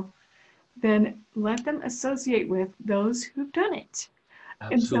battle, then let them associate with those who've done it.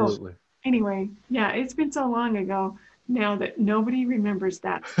 Absolutely. And so, anyway, it's been so long ago now that nobody remembers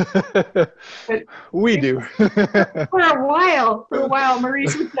that. But we do. For a while,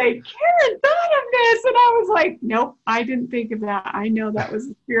 Maurice would say, Karen thought of this. And I was like, nope, I didn't think of that. I know that was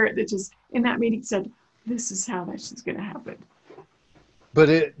the spirit that just in that meeting said, this is how this is going to happen. But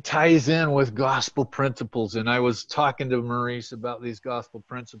it ties in with gospel principles. And I was talking to Maurice about these gospel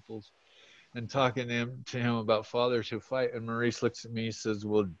principles and talking to him about fathers who fight. And Maurice looks at me and says,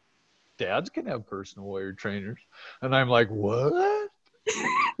 well, dads can have personal warrior trainers. And I'm like, what?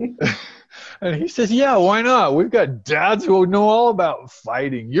 And he says, yeah, why not? We've got dads who know all about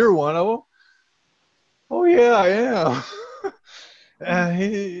fighting. You're one of them. Oh, yeah, I am. And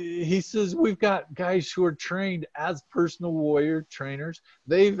he says, we've got guys who are trained as personal warrior trainers.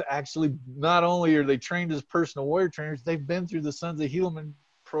 They've actually, not only are they trained as personal warrior trainers, they've been through the Sons of Helaman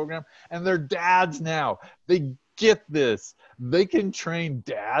program, and they're dads now. They get this. They can train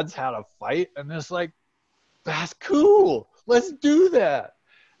dads how to fight, and it's like, that's cool. Let's do that.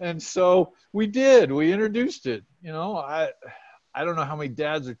 And so we did. We introduced it. You know, I don't know how many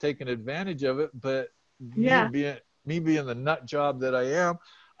dads are taking advantage of it, but Yeah. me being the nut job that I am,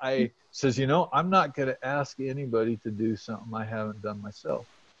 I says, you know, I'm not going to ask anybody to do something I haven't done myself.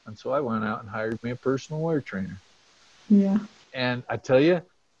 And so I went out and hired me a personal warrior trainer. Yeah. And I tell you,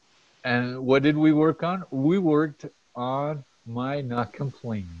 and what did we work on? We worked on my not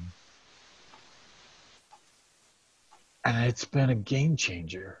complaining. And it's been a game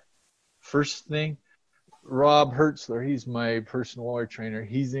changer. First thing, Rob Hertzler, he's my personal warrior trainer.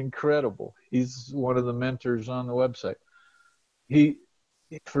 He's incredible. He's one of the mentors on the website.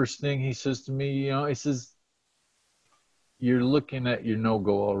 First thing he says to me, you know, he says, you're looking at your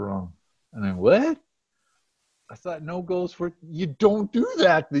no-go all wrong. And I'm, what? I thought no-goes were, you don't do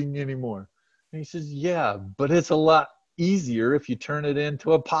that thing anymore. And he says, yeah, but it's a lot easier if you turn it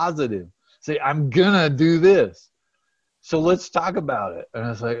into a positive. Say, I'm gonna do this. So let's talk about it. And I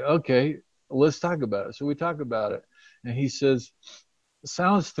was like, okay, let's talk about it. So we talk about it. And he says,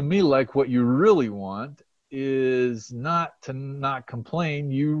 sounds to me like what you really want is not to not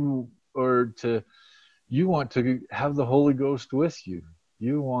complain. You want to have the Holy Ghost with you.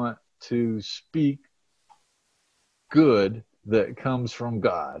 You want to speak good that comes from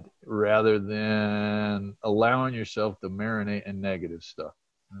God rather than allowing yourself to marinate in negative stuff.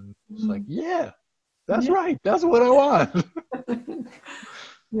 And it's like, yeah, that's right. That's what I want.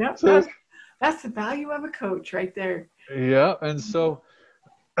 Yep. So, that's the value of a coach right there. Yeah. And so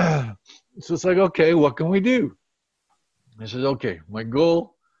it's like, okay, what can we do? I said, okay, my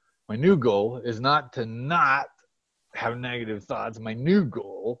new goal is not to not have negative thoughts. My new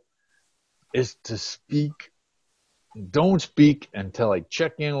goal is to don't speak until I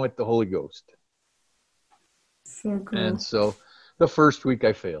check in with the Holy Ghost. So cool. And so the first week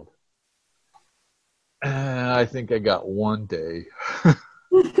I failed. And I think I got one day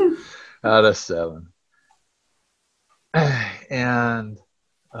out of 7. And,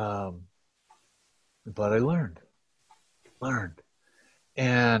 but I learned.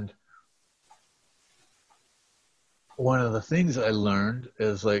 And one of the things I learned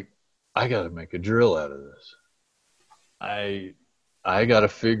is like, I got to make a drill out of this. I got to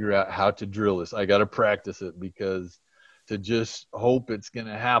figure out how to drill this. I got to practice it, because to just hope it's going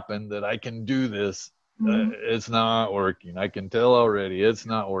to happen that I can do this, it's not working. I can tell already it's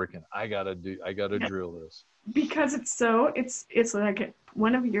not working. I got to drill this. Because it's like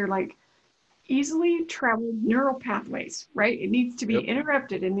one of your like easily traveled neural pathways, right? It needs to be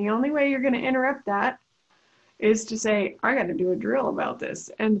interrupted. And the only way you're going to interrupt that is to say, I got to do a drill about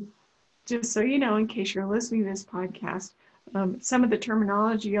this. And just so you know, in case you're listening to this podcast, some of the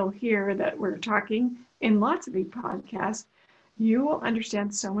terminology you'll hear that we're talking in lots of the podcasts, you will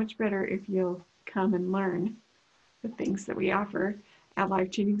understand so much better if you'll come and learn the things that we offer at Life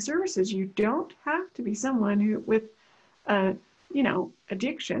Changing Services. You don't have to be someone who with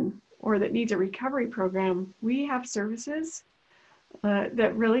addiction or that needs a recovery program. We have services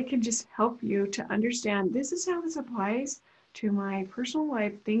that really can just help you to understand, this is how this applies to my personal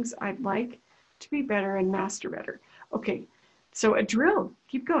life, things I'd like to be better and master better. Okay, so a drill.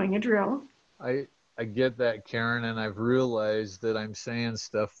 Keep going, a drill. I get that, Karen, and I've realized that I'm saying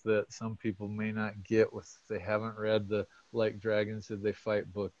stuff that some people may not get if they haven't read the Like Dragons Did They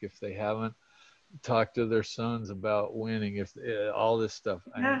Fight book, if they haven't talked to their sons about winning, if all this stuff.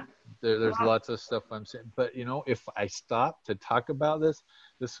 Yeah. There's lots of stuff I'm saying. But, if I stop to talk about this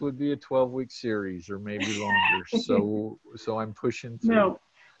would be a 12-week series or maybe longer. So I'm pushing through. No.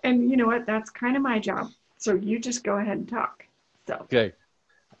 And you know what? That's kind of my job. So you just go ahead and talk. So. Okay.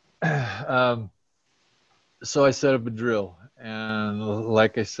 So I set up a drill, and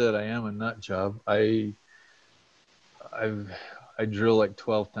like I said, I am a nut job. I drill like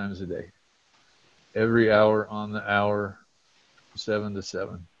 12 times a day, every hour on the hour, 7 to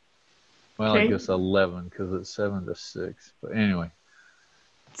 7. Well, okay. I guess 11 because it's 7 to 6. But anyway.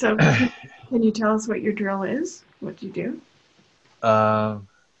 So can you tell us what your drill is? What do you do?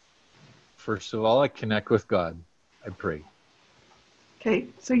 First of all, I connect with God. I pray. Okay,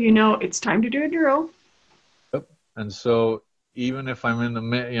 so it's time to do a drill. Yep. And so even if I'm in the,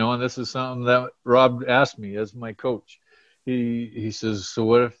 and this is something that Rob asked me as my coach, he says, so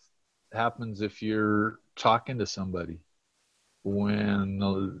what if happens if you're talking to somebody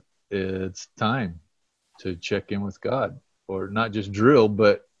when it's time to check in with God, or not just drill,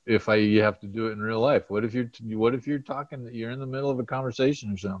 but if you have to do it in real life? What if you're talking, you're in the middle of a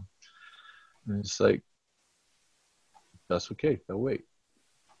conversation or something? And it's like, that's okay. I'll wait.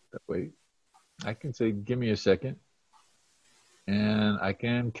 Wait, I can say, give me a second, and I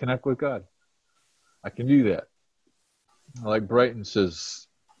can connect with God. I can do that. Like Brighton says,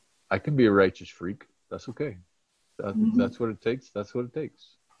 I can be a righteous freak. That's okay. That's what it takes. That's what it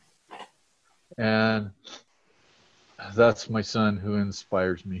takes. And that's my son who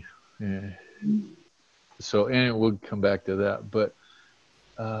inspires me. So, and we'll come back to that. But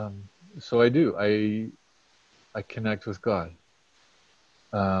so I do. I connect with God.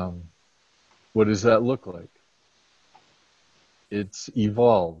 What does that look like? It's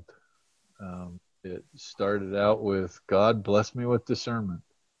evolved. It started out with, God bless me with discernment.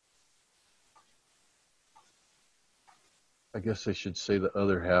 I guess I should say the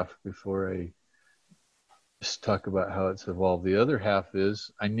other half before I just talk about how it's evolved. The other half is,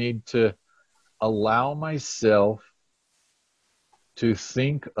 I need to allow myself to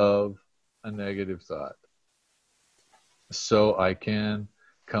think of a negative thought so I can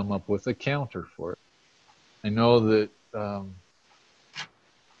come up with a counter for it. I know that a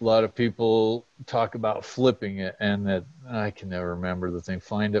lot of people talk about flipping it, and that I can never remember the thing.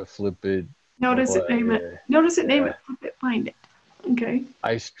 Find it, flip it. Notice it, name it. Notice it, name it, flip it, find it. Okay.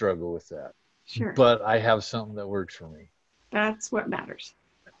 I struggle with that. Sure. But I have something that works for me. That's what matters.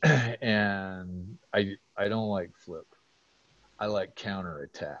 And I don't like flip. I like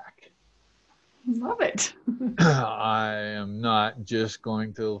counterattack. Love it. I am not just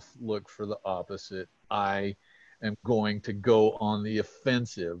going to look for the opposite. I am going to go on the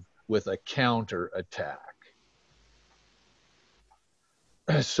offensive with a counterattack.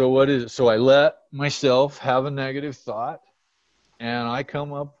 So what is it? So I let myself have a negative thought, and I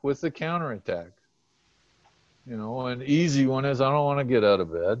come up with a counterattack. You know, an easy one is, I don't want to get out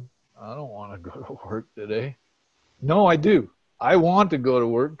of bed. I don't want to go to work today. No, I do. I want to go to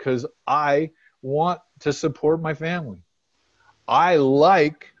work because I want to support my family. I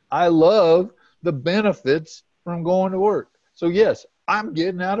love the benefits from going to work. So yes, I'm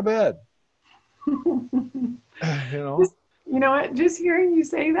getting out of bed. You know? You know what? Just hearing you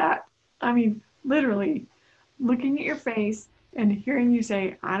say that, I mean, literally looking at your face and hearing you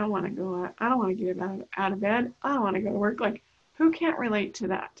say, I don't want to go out, I don't want to get out of bed, I don't want to go to work. Like, who can't relate to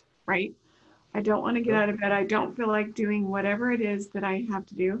that, right? I don't want to get out of bed. I don't feel like doing whatever it is that I have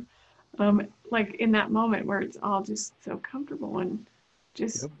to do. Like in that moment where it's all just so comfortable and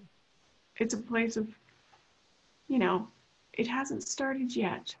just, it's a place of, you know, it hasn't started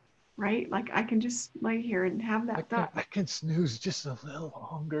yet, right? Like I can just lay here and have that thought. I can snooze just a little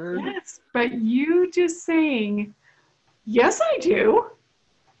longer. Yes, but you just saying, yes, I do.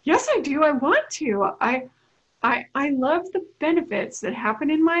 Yes, I do. I want to. I love the benefits that happen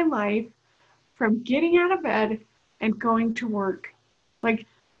in my life from getting out of bed and going to work. Like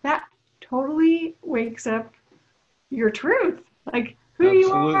that totally wakes up your truth. Like who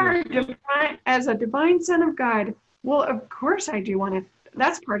Absolutely. You are as a divine son of God. Well, of course I do want to.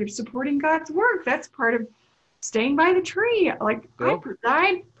 That's part of supporting God's work. That's part of staying by the tree. Like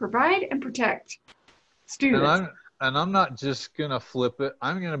I provide and protect students. And I'm not just going to flip it.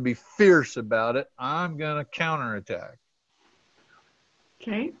 I'm going to be fierce about it. I'm going to counterattack.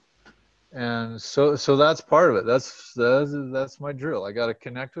 Okay. And so that's part of it. That's my drill. I got to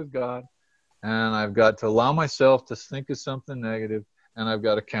connect with God, and I've got to allow myself to think of something negative, and I've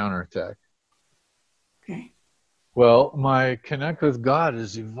got to counterattack. Okay. Well, my connect with God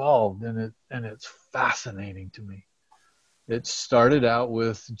has evolved, and it's fascinating to me. It started out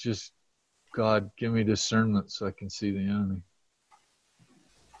with just, God, give me discernment so I can see the enemy.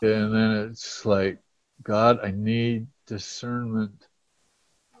 And then it's like, God, I need discernment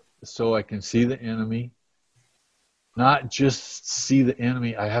so I can see the enemy. Not just see the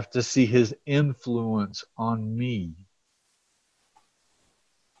enemy, I have to see his influence on me.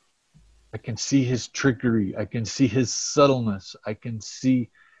 I can see his trickery. I can see his subtleness. I can see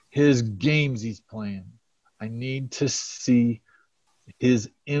his games he's playing. I need to see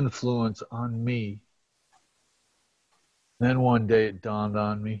his influence on me. Then one day it dawned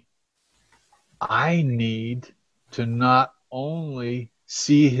on me, I need to not only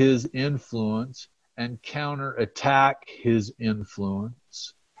see his influence and counterattack his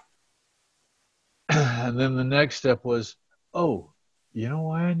influence. And then the next step was, oh, you know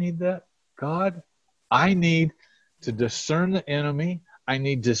why I need that? God, I need to discern the enemy. I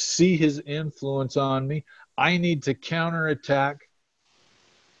need to see his influence on me. I need to counterattack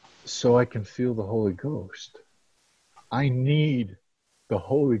so I can feel the Holy Ghost. I need the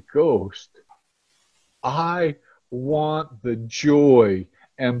Holy Ghost. I want the joy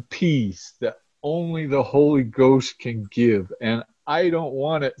and peace that only the Holy Ghost can give. And I don't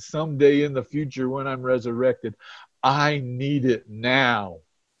want it someday in the future when I'm resurrected. I need it now.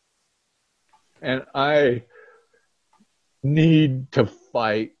 And I need to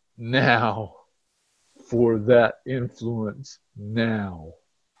fight now for that influence now.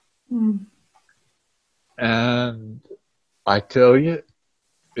 Mm. And I tell you,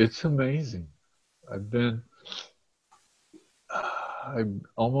 it's amazing. I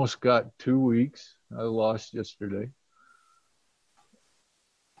almost got 2 weeks. I lost yesterday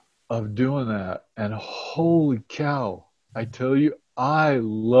of doing that. And holy cow, I tell you, I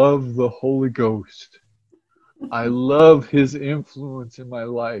love the Holy Ghost. I love his influence in my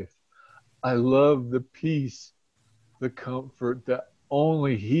life. I love the peace, the comfort that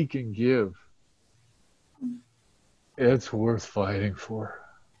only he can give. It's worth fighting for.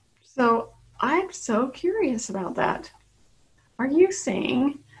 So I'm so curious about that. Are you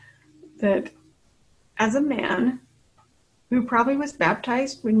saying that as a man who probably was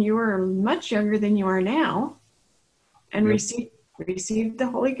baptized when you were much younger than you are now and Yep. received the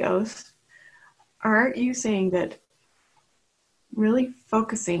Holy Ghost, are you saying that really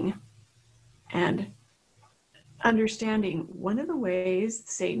focusing and understanding one of the ways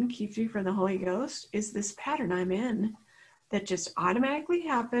Satan keeps you from the Holy Ghost is this pattern I'm in that just automatically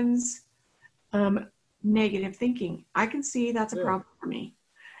happens, negative thinking. I can see that's a problem for me.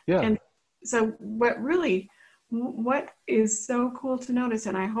 Yeah. And so what is so cool to notice,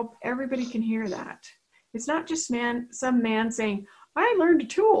 and I hope everybody can hear that, it's not just some man saying, I learned a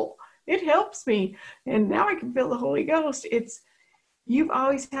tool, it helps me, and now I can feel the Holy Ghost. It's you've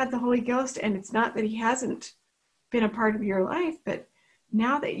always had the Holy Ghost, and it's not that he hasn't been a part of your life, but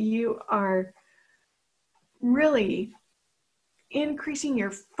now that you are really increasing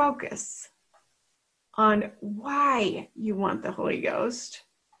your focus on why you want the Holy Ghost,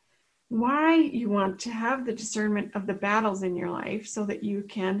 why you want to have the discernment of the battles in your life so that you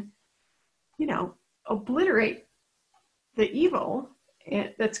can, obliterate the evil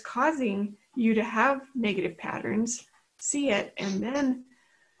that's causing you to have negative patterns, see it, and then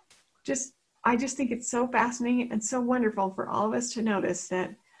I just think it's so fascinating and so wonderful for all of us to notice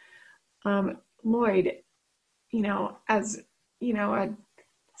that Lloyd, as, a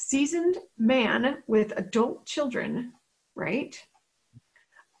seasoned man with adult children, right,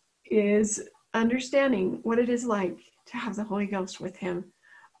 is understanding what it is like to have the Holy Ghost with him.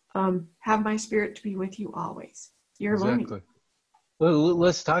 Have my spirit to be with you always. You're Exactly. learning. Well,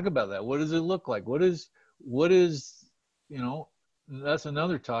 let's talk about that. What does it look like? What is, that's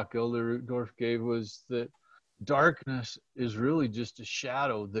another talk Elder Dorf gave, was that darkness is really just a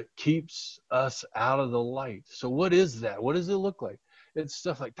shadow that keeps us out of the light. So what is that? What does it look like? It's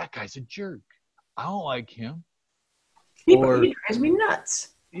stuff like, that guy's a jerk, I don't like him. He drives me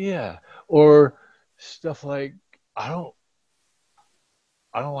nuts. Yeah. Or stuff like, I don't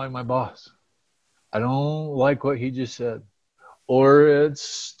like my boss. I don't like what he just said. Or it's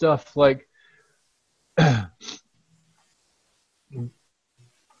stuff like, that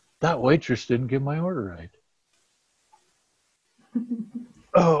waitress didn't get my order right.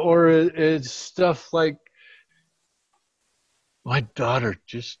 Or it's stuff like, my daughter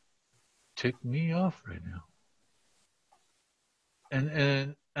just ticked me off right now.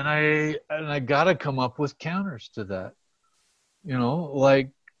 And I gotta come up with counters to that. Like,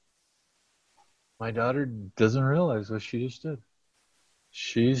 my daughter doesn't realize what she just did.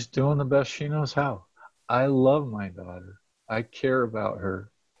 She's doing the best she knows how. I love my daughter. I care about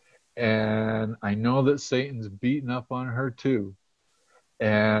her. And I know that Satan's beating up on her too.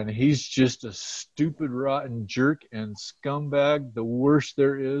 And he's just a stupid, rotten jerk and scumbag, the worst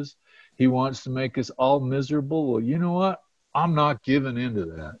there is. He wants to make us all miserable. Well, you know what? I'm not giving into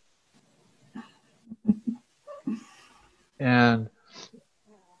that. And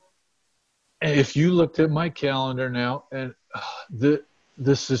if you looked at my calendar now, and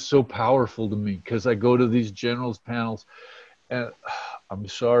this is so powerful to me, because I go to these generals panels, and I'm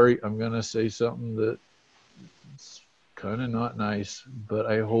sorry, I'm going to say something that's kind of not nice, but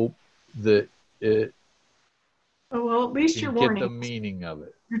I hope that it Oh, well, at least you're warning. Get the meaning of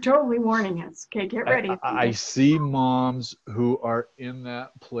it. You're totally warning us. Okay, get ready. I see moms who are in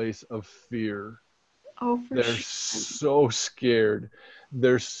that place of fear. Oh, they're sure. So scared.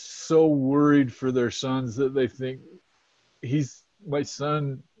 They're so worried for their sons that they think, my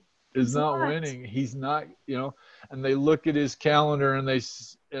son is not winning. He's not, and they look at his calendar and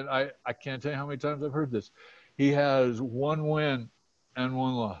I can't tell you how many times I've heard this. He has one win and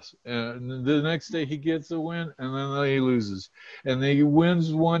one loss. And the next day he gets a win and then he loses. And then he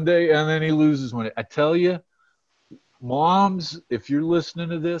wins one day and then he loses one day. I tell you, moms, if you're listening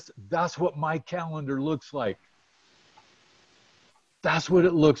to this, that's what my calendar looks like. That's what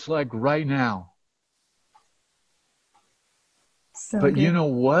it looks like right now. So but good. You know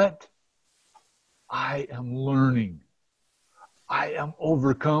what? I am learning. I am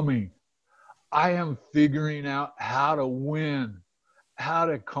overcoming. I am figuring out how to win, how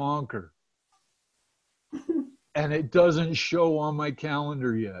to conquer. And it doesn't show on my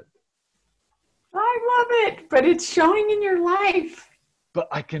calendar yet. I love it, but it's showing in your life. But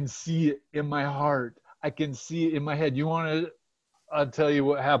I can see it in my heart. I can see it in my head. You want to, I'll tell you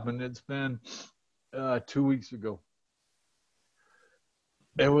what happened. It's been 2 weeks ago.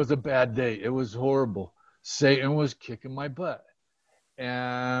 It was a bad day. It was horrible. Satan was kicking my butt.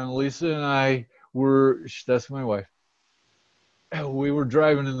 And Lisa and I were, that's my wife, we were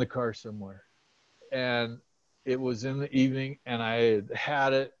driving in the car somewhere. And it was in the evening, and I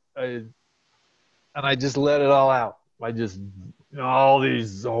had it, and I just let it all out. I just, all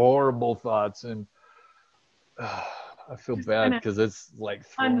these horrible thoughts, and I feel bad because it's like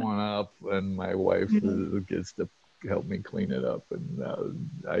throwing up, and my wife gets to help me clean it up, and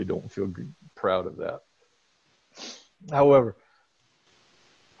I don't feel proud of that. However,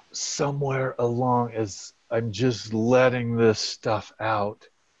 somewhere along as I'm just letting this stuff out,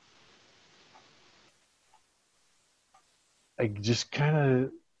 I just kind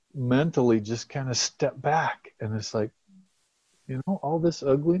of mentally just kind of step back, and it's like, all this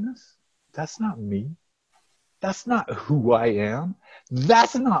ugliness, that's not me. That's not who I am.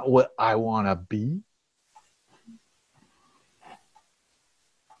 That's not what I want to be.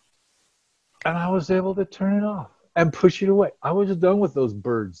 And I was able to turn it off and push it away. I was done with those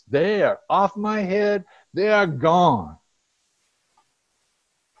birds. They are off my head. They are gone.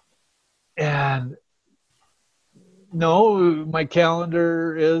 And no, my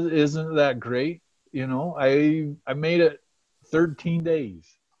calendar isn't that great. I made it 13 days.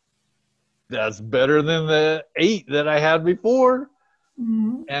 That's better than the 8 that I had before.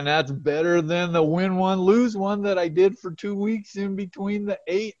 Mm-hmm. And that's better than the win one, lose one that I did for 2 weeks in between the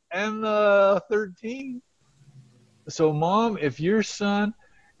 8 and the 13. So, Mom, if your son's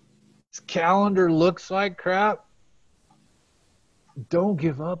calendar looks like crap, don't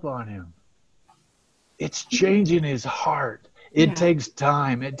give up on him. It's changing his heart. It takes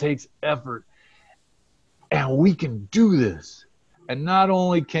time. It takes effort. And we can do this. And not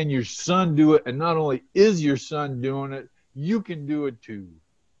only can your son do it, and not only is your son doing it, you can do it too.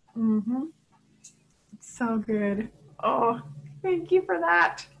 Mm-hmm. So good. Oh, thank you for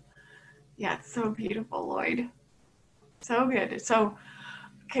that. Yeah, it's so beautiful, Lloyd. So good. So,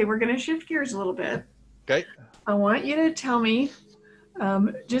 okay, we're going to shift gears a little bit. Okay. I want you to tell me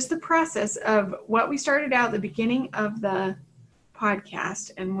just the process of what we started out at the beginning of the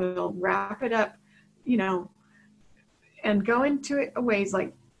podcast, and we'll wrap it up, and go into it ways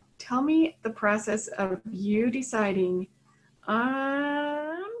like, tell me the process of you deciding,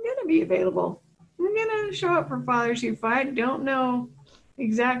 I'm going to be available. I'm going to show up for Father's Youth. I don't know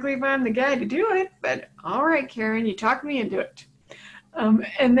exactly if I'm the guy to do it, but all right, Karen, you talked me into it.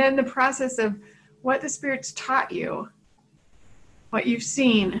 And then the process of what the Spirit's taught you, what you've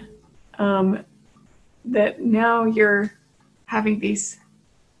seen, that now you're having these,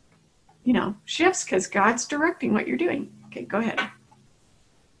 shifts because God's directing what you're doing. Okay, go ahead.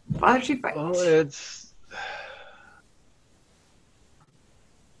 Father's Youth Fight. Well,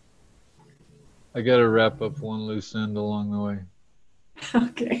 I got to wrap up one loose end along the way.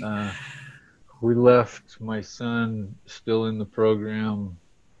 Okay. We left my son still in the program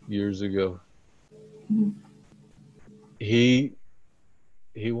years ago. Mm-hmm. He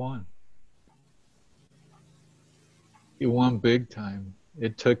won. He won big time.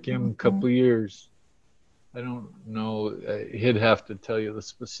 It took him a couple of years. I don't know. He'd have to tell you the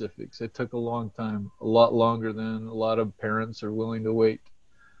specifics. It took a long time, a lot longer than a lot of parents are willing to wait.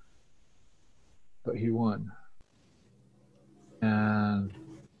 But he won. And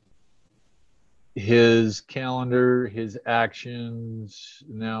his calendar, his actions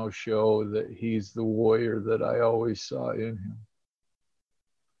now show that he's the warrior that I always saw in him.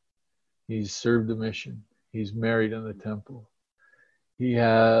 He's served a mission. He's married in the temple. He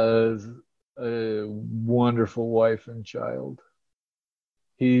has a wonderful wife and child.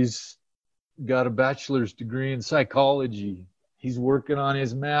 He's got a bachelor's degree in psychology. He's working on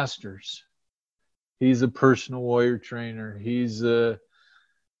his master's. He's a personal warrior trainer. He's a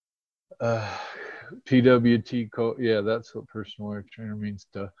PWT coach. Yeah, that's what personal warrior trainer means.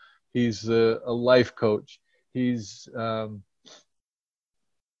 He's a life coach. He's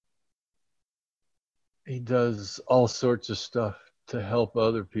he does all sorts of stuff to help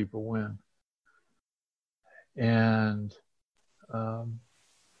other people win. And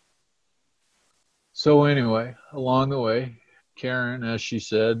so anyway, along the way, Karen, as she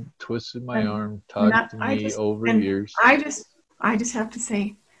said, twisted my arm, talked to me over years. I just have to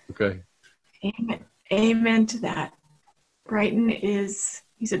say, okay, Amen. Amen to that. Brighton he's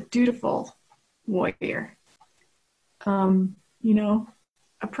a dutiful warrior. You know,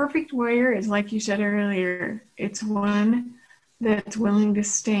 a perfect warrior is, like you said earlier, it's one that's willing to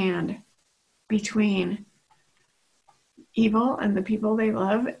stand between evil and the people they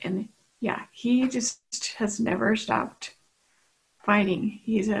love. And yeah, he just has never stopped fighting.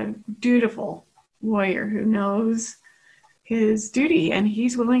 He's a dutiful warrior who knows his duty, and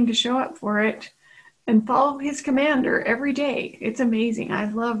he's willing to show up for it and follow his commander every day. It's amazing.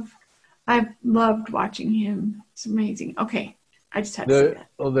 I've loved watching him. It's amazing. Okay, I just had to say that.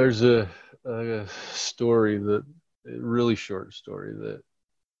 Well, there's a story, a really short story that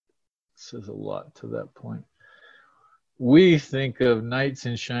says a lot to that point. We think of knights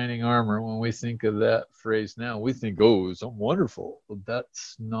in shining armor. When we think of that phrase now, we think, oh, it's wonderful. But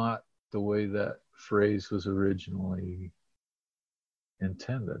that's not the way that phrase was originally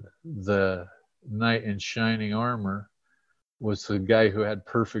intended. The knight in shining armor was the guy who had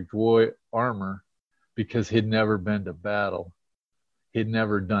perfect armor because he'd never been to battle. He'd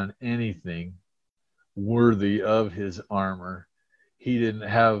never done anything worthy of his armor. He didn't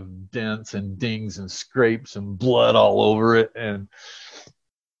have dents and dings and scrapes and blood all over it and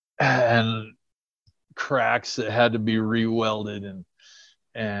cracks that had to be re-welded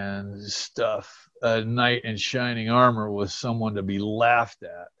and stuff. A knight in shining armor was someone to be laughed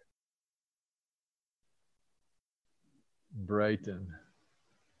at. Brighton.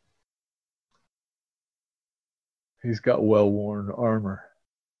 He's got well-worn armor.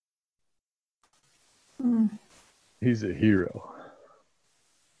 He's a hero.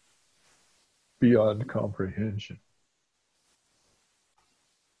 Beyond comprehension.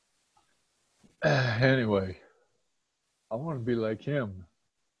 Anyway, I want to be like him.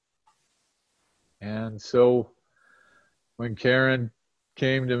 And so when Karen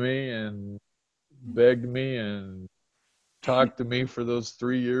came to me and begged me and talked to me for those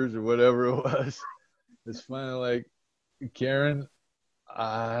 3 years or whatever it was, it's finally like, Karen,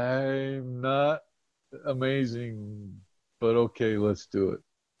 I'm not amazing, but okay, let's do it.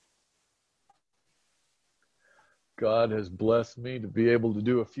 God has blessed me to be able to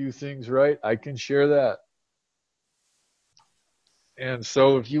do a few things right. I can share that. And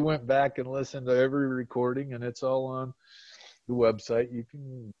so if you went back and listened to every recording, and it's all on the website, you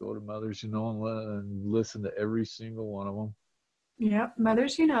can go to Mothers You Know and listen to every single one of them. Yep,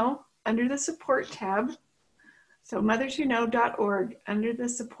 Mothers You Know, under the support tab. So mothersyouknow.org, under the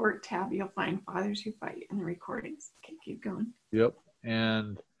support tab, you'll find Fathers Who Fight and the recordings. Okay, keep going. Yep,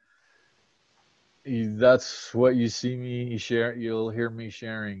 and that's what you see me share. You'll hear me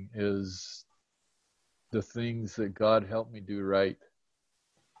sharing is the things that God helped me do right.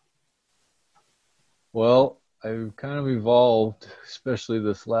 Well, I've kind of evolved, especially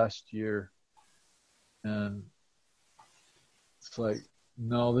this last year, and it's like,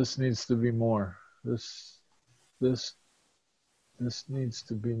 no, this needs to be more. This needs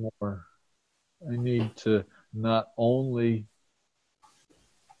to be more. I need to not only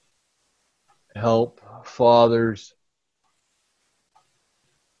help fathers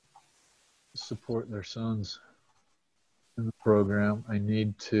support their sons in the program. I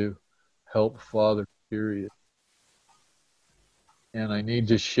need to help fathers, period. And I need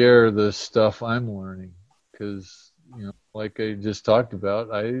to share the stuff I'm learning because, you know, like I just talked about,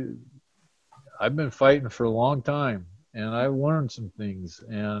 I've been fighting for a long time and I've learned some things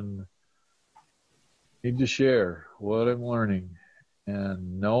and need to share what I'm learning.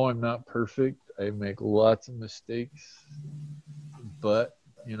 And no, I'm not perfect. I make lots of mistakes. But,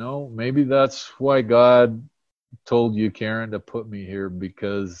 you know, maybe that's why God told you, Karen, to put me here,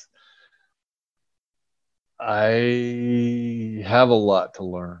 because I have a lot to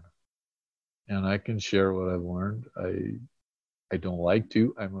learn. And I can share what I've learned. I don't like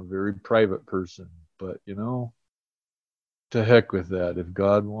to. I'm a very private person. But, you know, to heck with that. If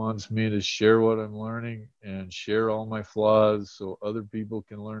God wants me to share what I'm learning and share all my flaws so other people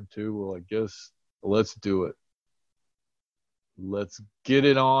can learn too, well, I guess let's do it. Let's get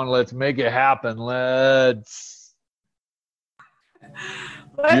it on. Let's make it happen. You're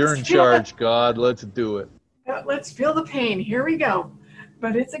in charge, God. Let's do it. Let's feel the pain. Here we go.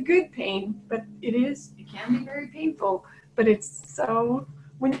 But it's a good pain. But it can be very painful. But it's so,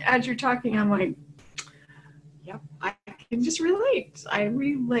 as you're talking, I'm like, yep, I can just relate. I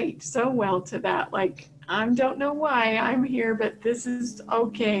relate so well to that. Like, I don't know why I'm here, but this is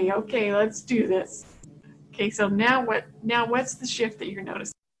okay. Okay, let's do this. Okay, so now what's the shift that you're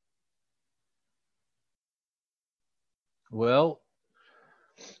noticing? Well,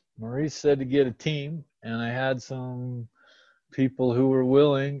 Maurice said to get a team, and I had some people who were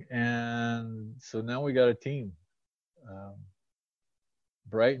willing, and so now we got a team.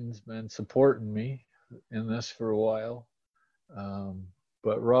 Brighton's been supporting me in this for a while,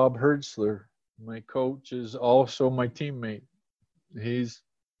 but Rob Hertzler, my coach, is also my teammate. He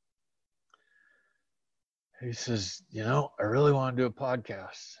says, I really want to do a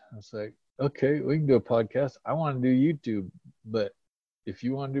podcast. I was like, okay, we can do a podcast. I want to do YouTube, but if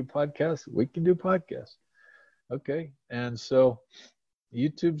you want to do podcasts, we can do podcasts. Okay. And so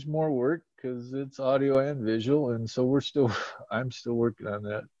YouTube's more work because it's audio and visual. And so I'm still working on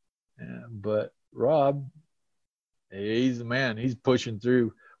that. But Rob, he's the man. He's pushing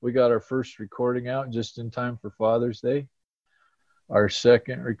through. We got our first recording out just in time for Father's Day. Our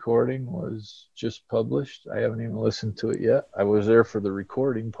second recording was just published. I haven't even listened to it yet. I was there for the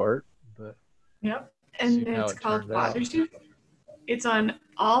recording part, but yep. And it's called Father's Who. It's on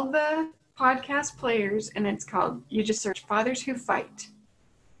all the podcast players, and it's called, you just search Fathers Who Fight.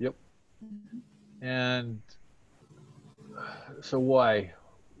 Yep. And so why?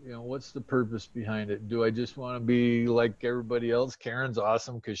 What's the purpose behind it? Do I just want to be like everybody else? Karen's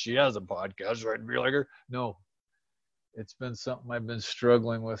awesome because she has a podcast, so I'd be like her. No. It's been something I've been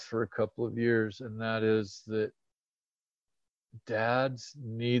struggling with for a couple of years, and that is that dads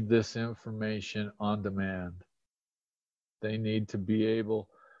need this information on demand. They need to be able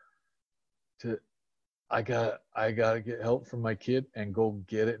to, I got to get help from my kid and go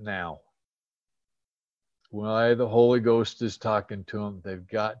get it now. When the Holy Ghost is talking to them, they've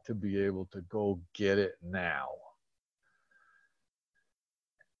got to be able to go get it now.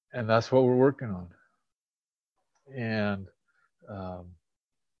 And that's what we're working on. And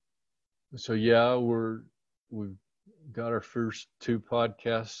so yeah, we've got our first 2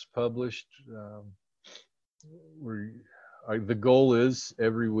 podcasts published. The goal is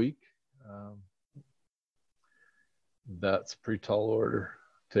every week. That's a pretty tall order.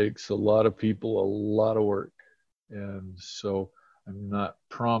 Takes a lot of people, a lot of work, and so I'm not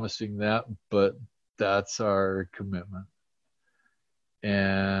promising that, but that's our commitment.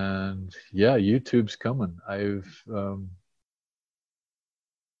 And yeah, YouTube's coming. I've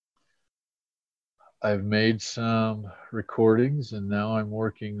made some recordings, and now I'm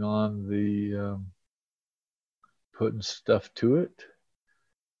working on the putting stuff to it.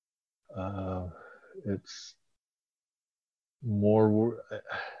 It's more.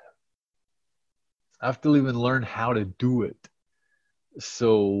 I have to even learn how to do it,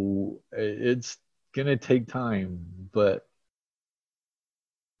 so it's gonna take time, but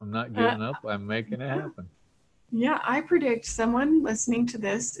I'm not giving up. I'm making it happen. Yeah, I predict someone listening to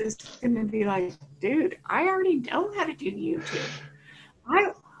this is going to be like, dude, I already know how to do YouTube.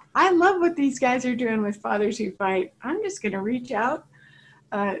 I love what these guys are doing with Fathers Who Fight. I'm just going to reach out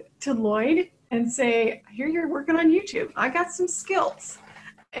to Lloyd and say, here, you're working on YouTube. I got some skills.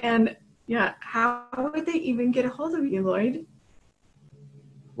 And yeah, how would they even get a hold of you, Lloyd?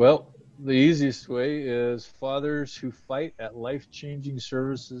 Well, the easiest way is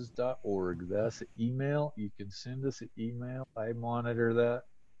fatherswhofight@lifechangingservices.org. That's an email. You can send us an email. I monitor that.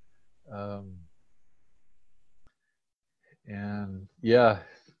 And yeah,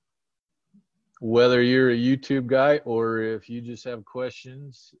 whether you're a YouTube guy or if you just have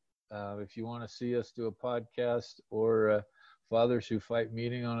questions, if you want to see us do a podcast or a Fathers Who Fight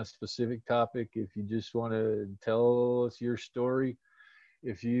meeting on a specific topic, if you just want to tell us your story,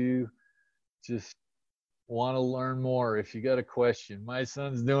 if you just want to learn more, if you got a question, my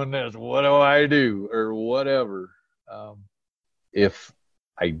son's doing this, what do I do, or whatever. If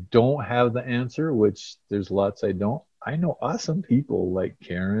I don't have the answer, which there's lots I don't, I know awesome people like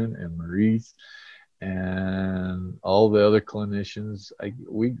Karen and Maurice and all the other clinicians.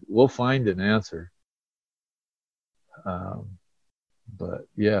 We'll find an answer. But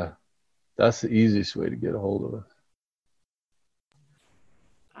yeah, that's the easiest way to get a hold of us.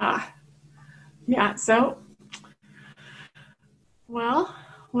 Yeah, so, well,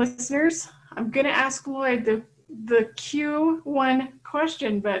 listeners, I'm going to ask Lloyd the Q1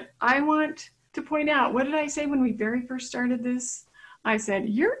 question, but I want to point out, what did I say when we very first started this? I said,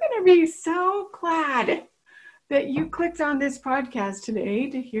 you're going to be so glad that you clicked on this podcast today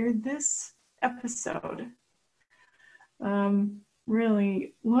to hear this episode.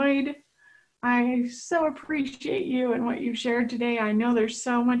 Really, Lloyd, I so appreciate you and what you've shared today. I know there's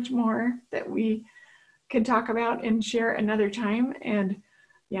so much more that we could talk about and share another time. And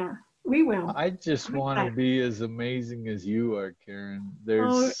yeah, we will. I just want to be as amazing as you are, Karen.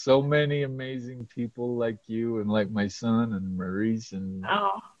 There's so many amazing people like you and like my son and Maurice and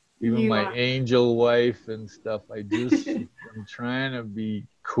even my angel wife and stuff. I'm trying to be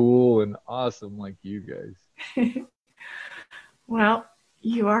cool and awesome like you guys. Well,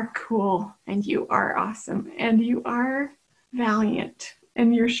 you are cool and you are awesome and you are valiant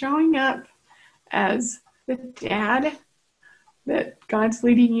and you're showing up as the dad that God's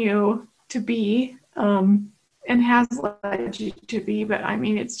leading you to be, and has led you to be. But I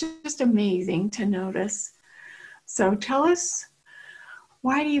mean, it's just amazing to notice. So tell us,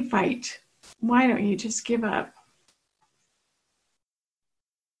 why do you fight? Why don't you just give up?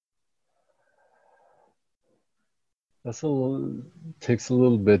 That's takes a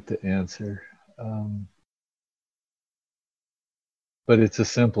little bit to answer. But it's a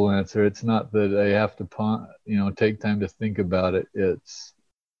simple answer. It's not that I have to, take time to think about it.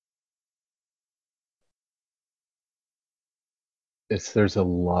 There's a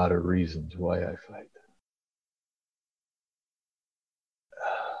lot of reasons why I fight.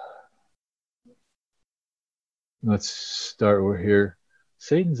 Let's start over here.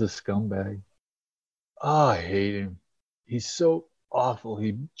 Satan's a scumbag. Oh, I hate him. He's so awful.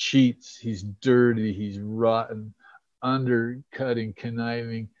 He cheats. He's dirty. He's rotten, undercutting,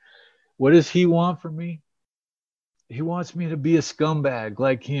 conniving. What does he want from me? He wants me to be a scumbag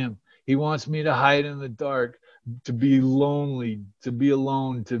like him. He wants me to hide in the dark, to be lonely, to be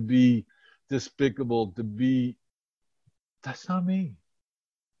alone, to be despicable, that's not me.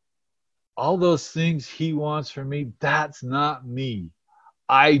 All those things he wants from me, that's not me.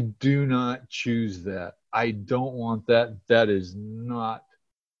 I do not choose that. I don't want that. That is not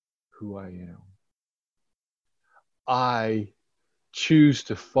who I am. I choose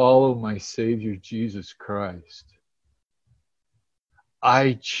to follow my Savior, Jesus Christ.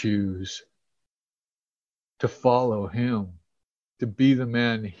 I choose to follow him, to be the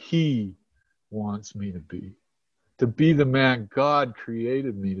man he wants me to be the man God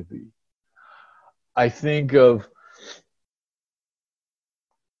created me to be. I think of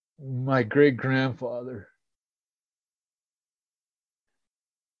my great-grandfather.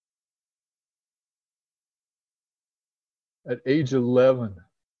 At age 11,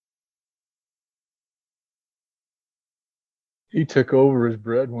 he took over as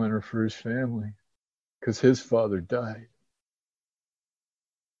breadwinner for his family because his father died.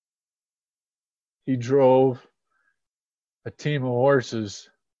 He drove a team of horses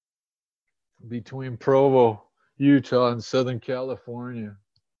between Provo, Utah, and Southern California,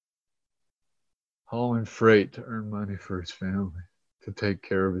 hauling freight to earn money for his family, to take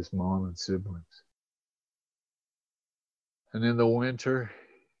care of his mom and siblings. And in the winter,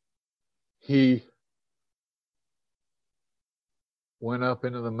 he went up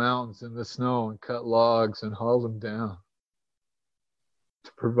into the mountains in the snow and cut logs and hauled them down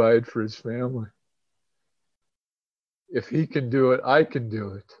to provide for his family. If he can do it, I can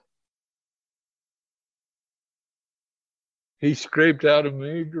do it. He scraped out a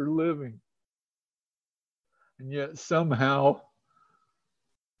meager living, and yet somehow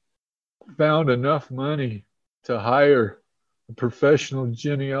found enough money to hire a professional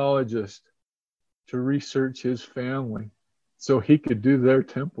genealogist to research his family so he could do their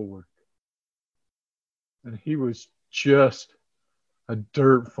temple work. And he was just a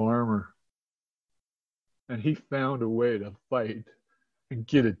dirt farmer. And he found a way to fight and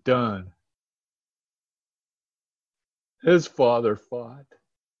get it done. His father fought.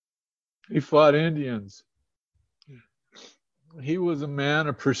 He fought Indians. He was a man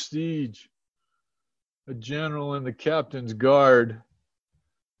of prestige, a general in the captain's guard,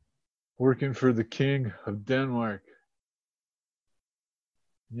 working for the king of Denmark.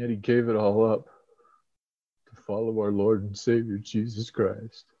 And yet he gave it all up to follow our Lord and Savior, Jesus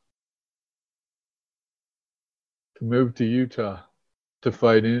Christ. To move to Utah, to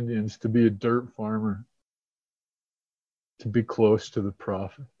fight Indians, to be a dirt farmer, to be close to the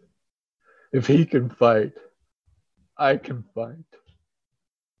prophet. If he can fight, I can fight.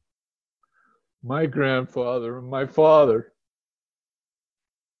 My grandfather and my father,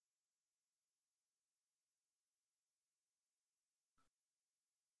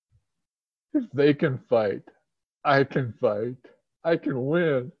 if they can fight, I can fight. I can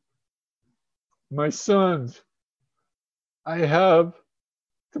win. My sons, I have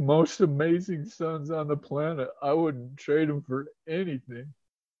the most amazing sons on the planet. I wouldn't trade them for anything.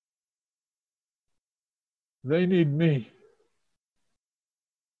 They need me.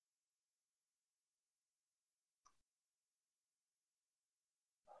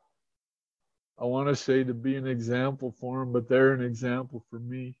 I want to say to be an example for them, but they're an example for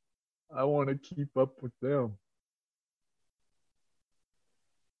me. I want to keep up with them.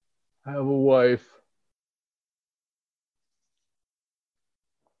 I have a wife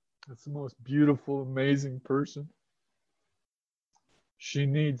that's the most beautiful, amazing person. She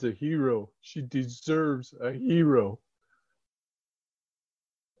needs a hero. She deserves a hero.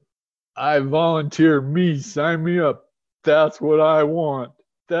 I volunteer, me, sign me up. That's what I want.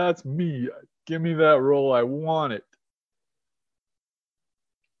 That's me. Give me that role. I want it.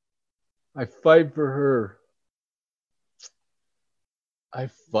 I fight for her. I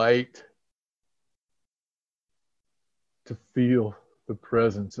fight to feel the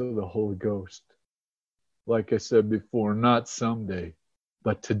presence of the Holy Ghost. Like I said before, not someday,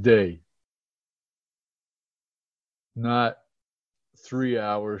 but today. Not 3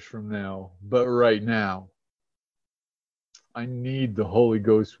 hours from now, but right now. I need the Holy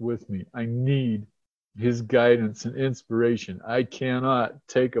Ghost with me. I need his guidance and inspiration. I cannot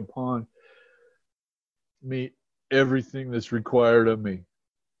take upon me everything that's required of me.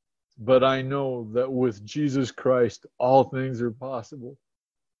 But I know that with Jesus Christ, all things are possible.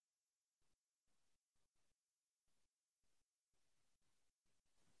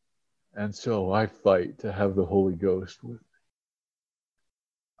 And so I fight to have the Holy Ghost with me.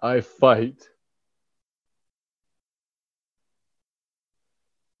 I fight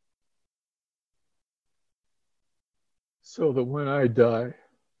so that when I die,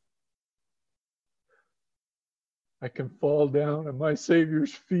 I can fall down at my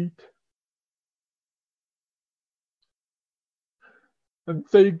Savior's feet and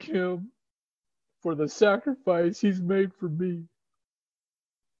thank him for the sacrifice he's made for me,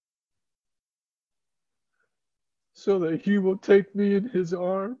 so that he will take me in his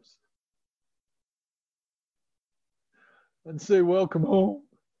arms and say, welcome home.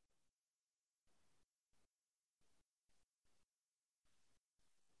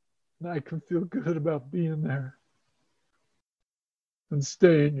 And I can feel good about being there and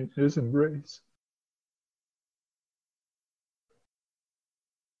staying in his embrace.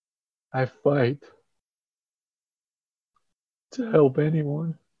 I fight to help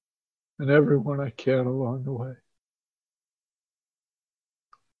anyone and everyone I can along the way.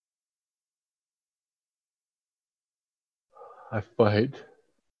 I fight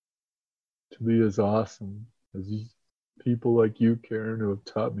to be as awesome as people like you, Karen, who have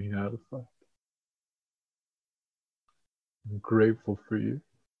taught me how to fight. I'm grateful for you,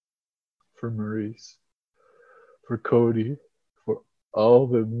 for Maurice, for Cody, for all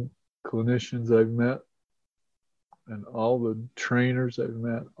the clinicians I've met, and all the trainers I've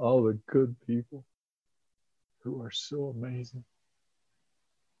met, all the good people who are so amazing.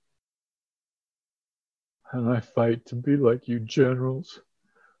 And I fight to be like you generals,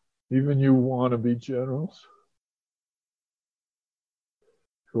 even you wannabe generals,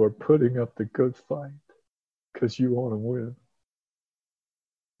 who are putting up the good fight because you want to win.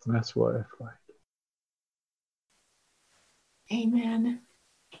 And that's why I fight. Amen.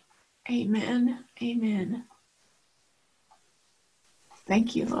 Amen. Amen.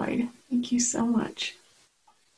 Thank you, Lloyd. Thank you so much.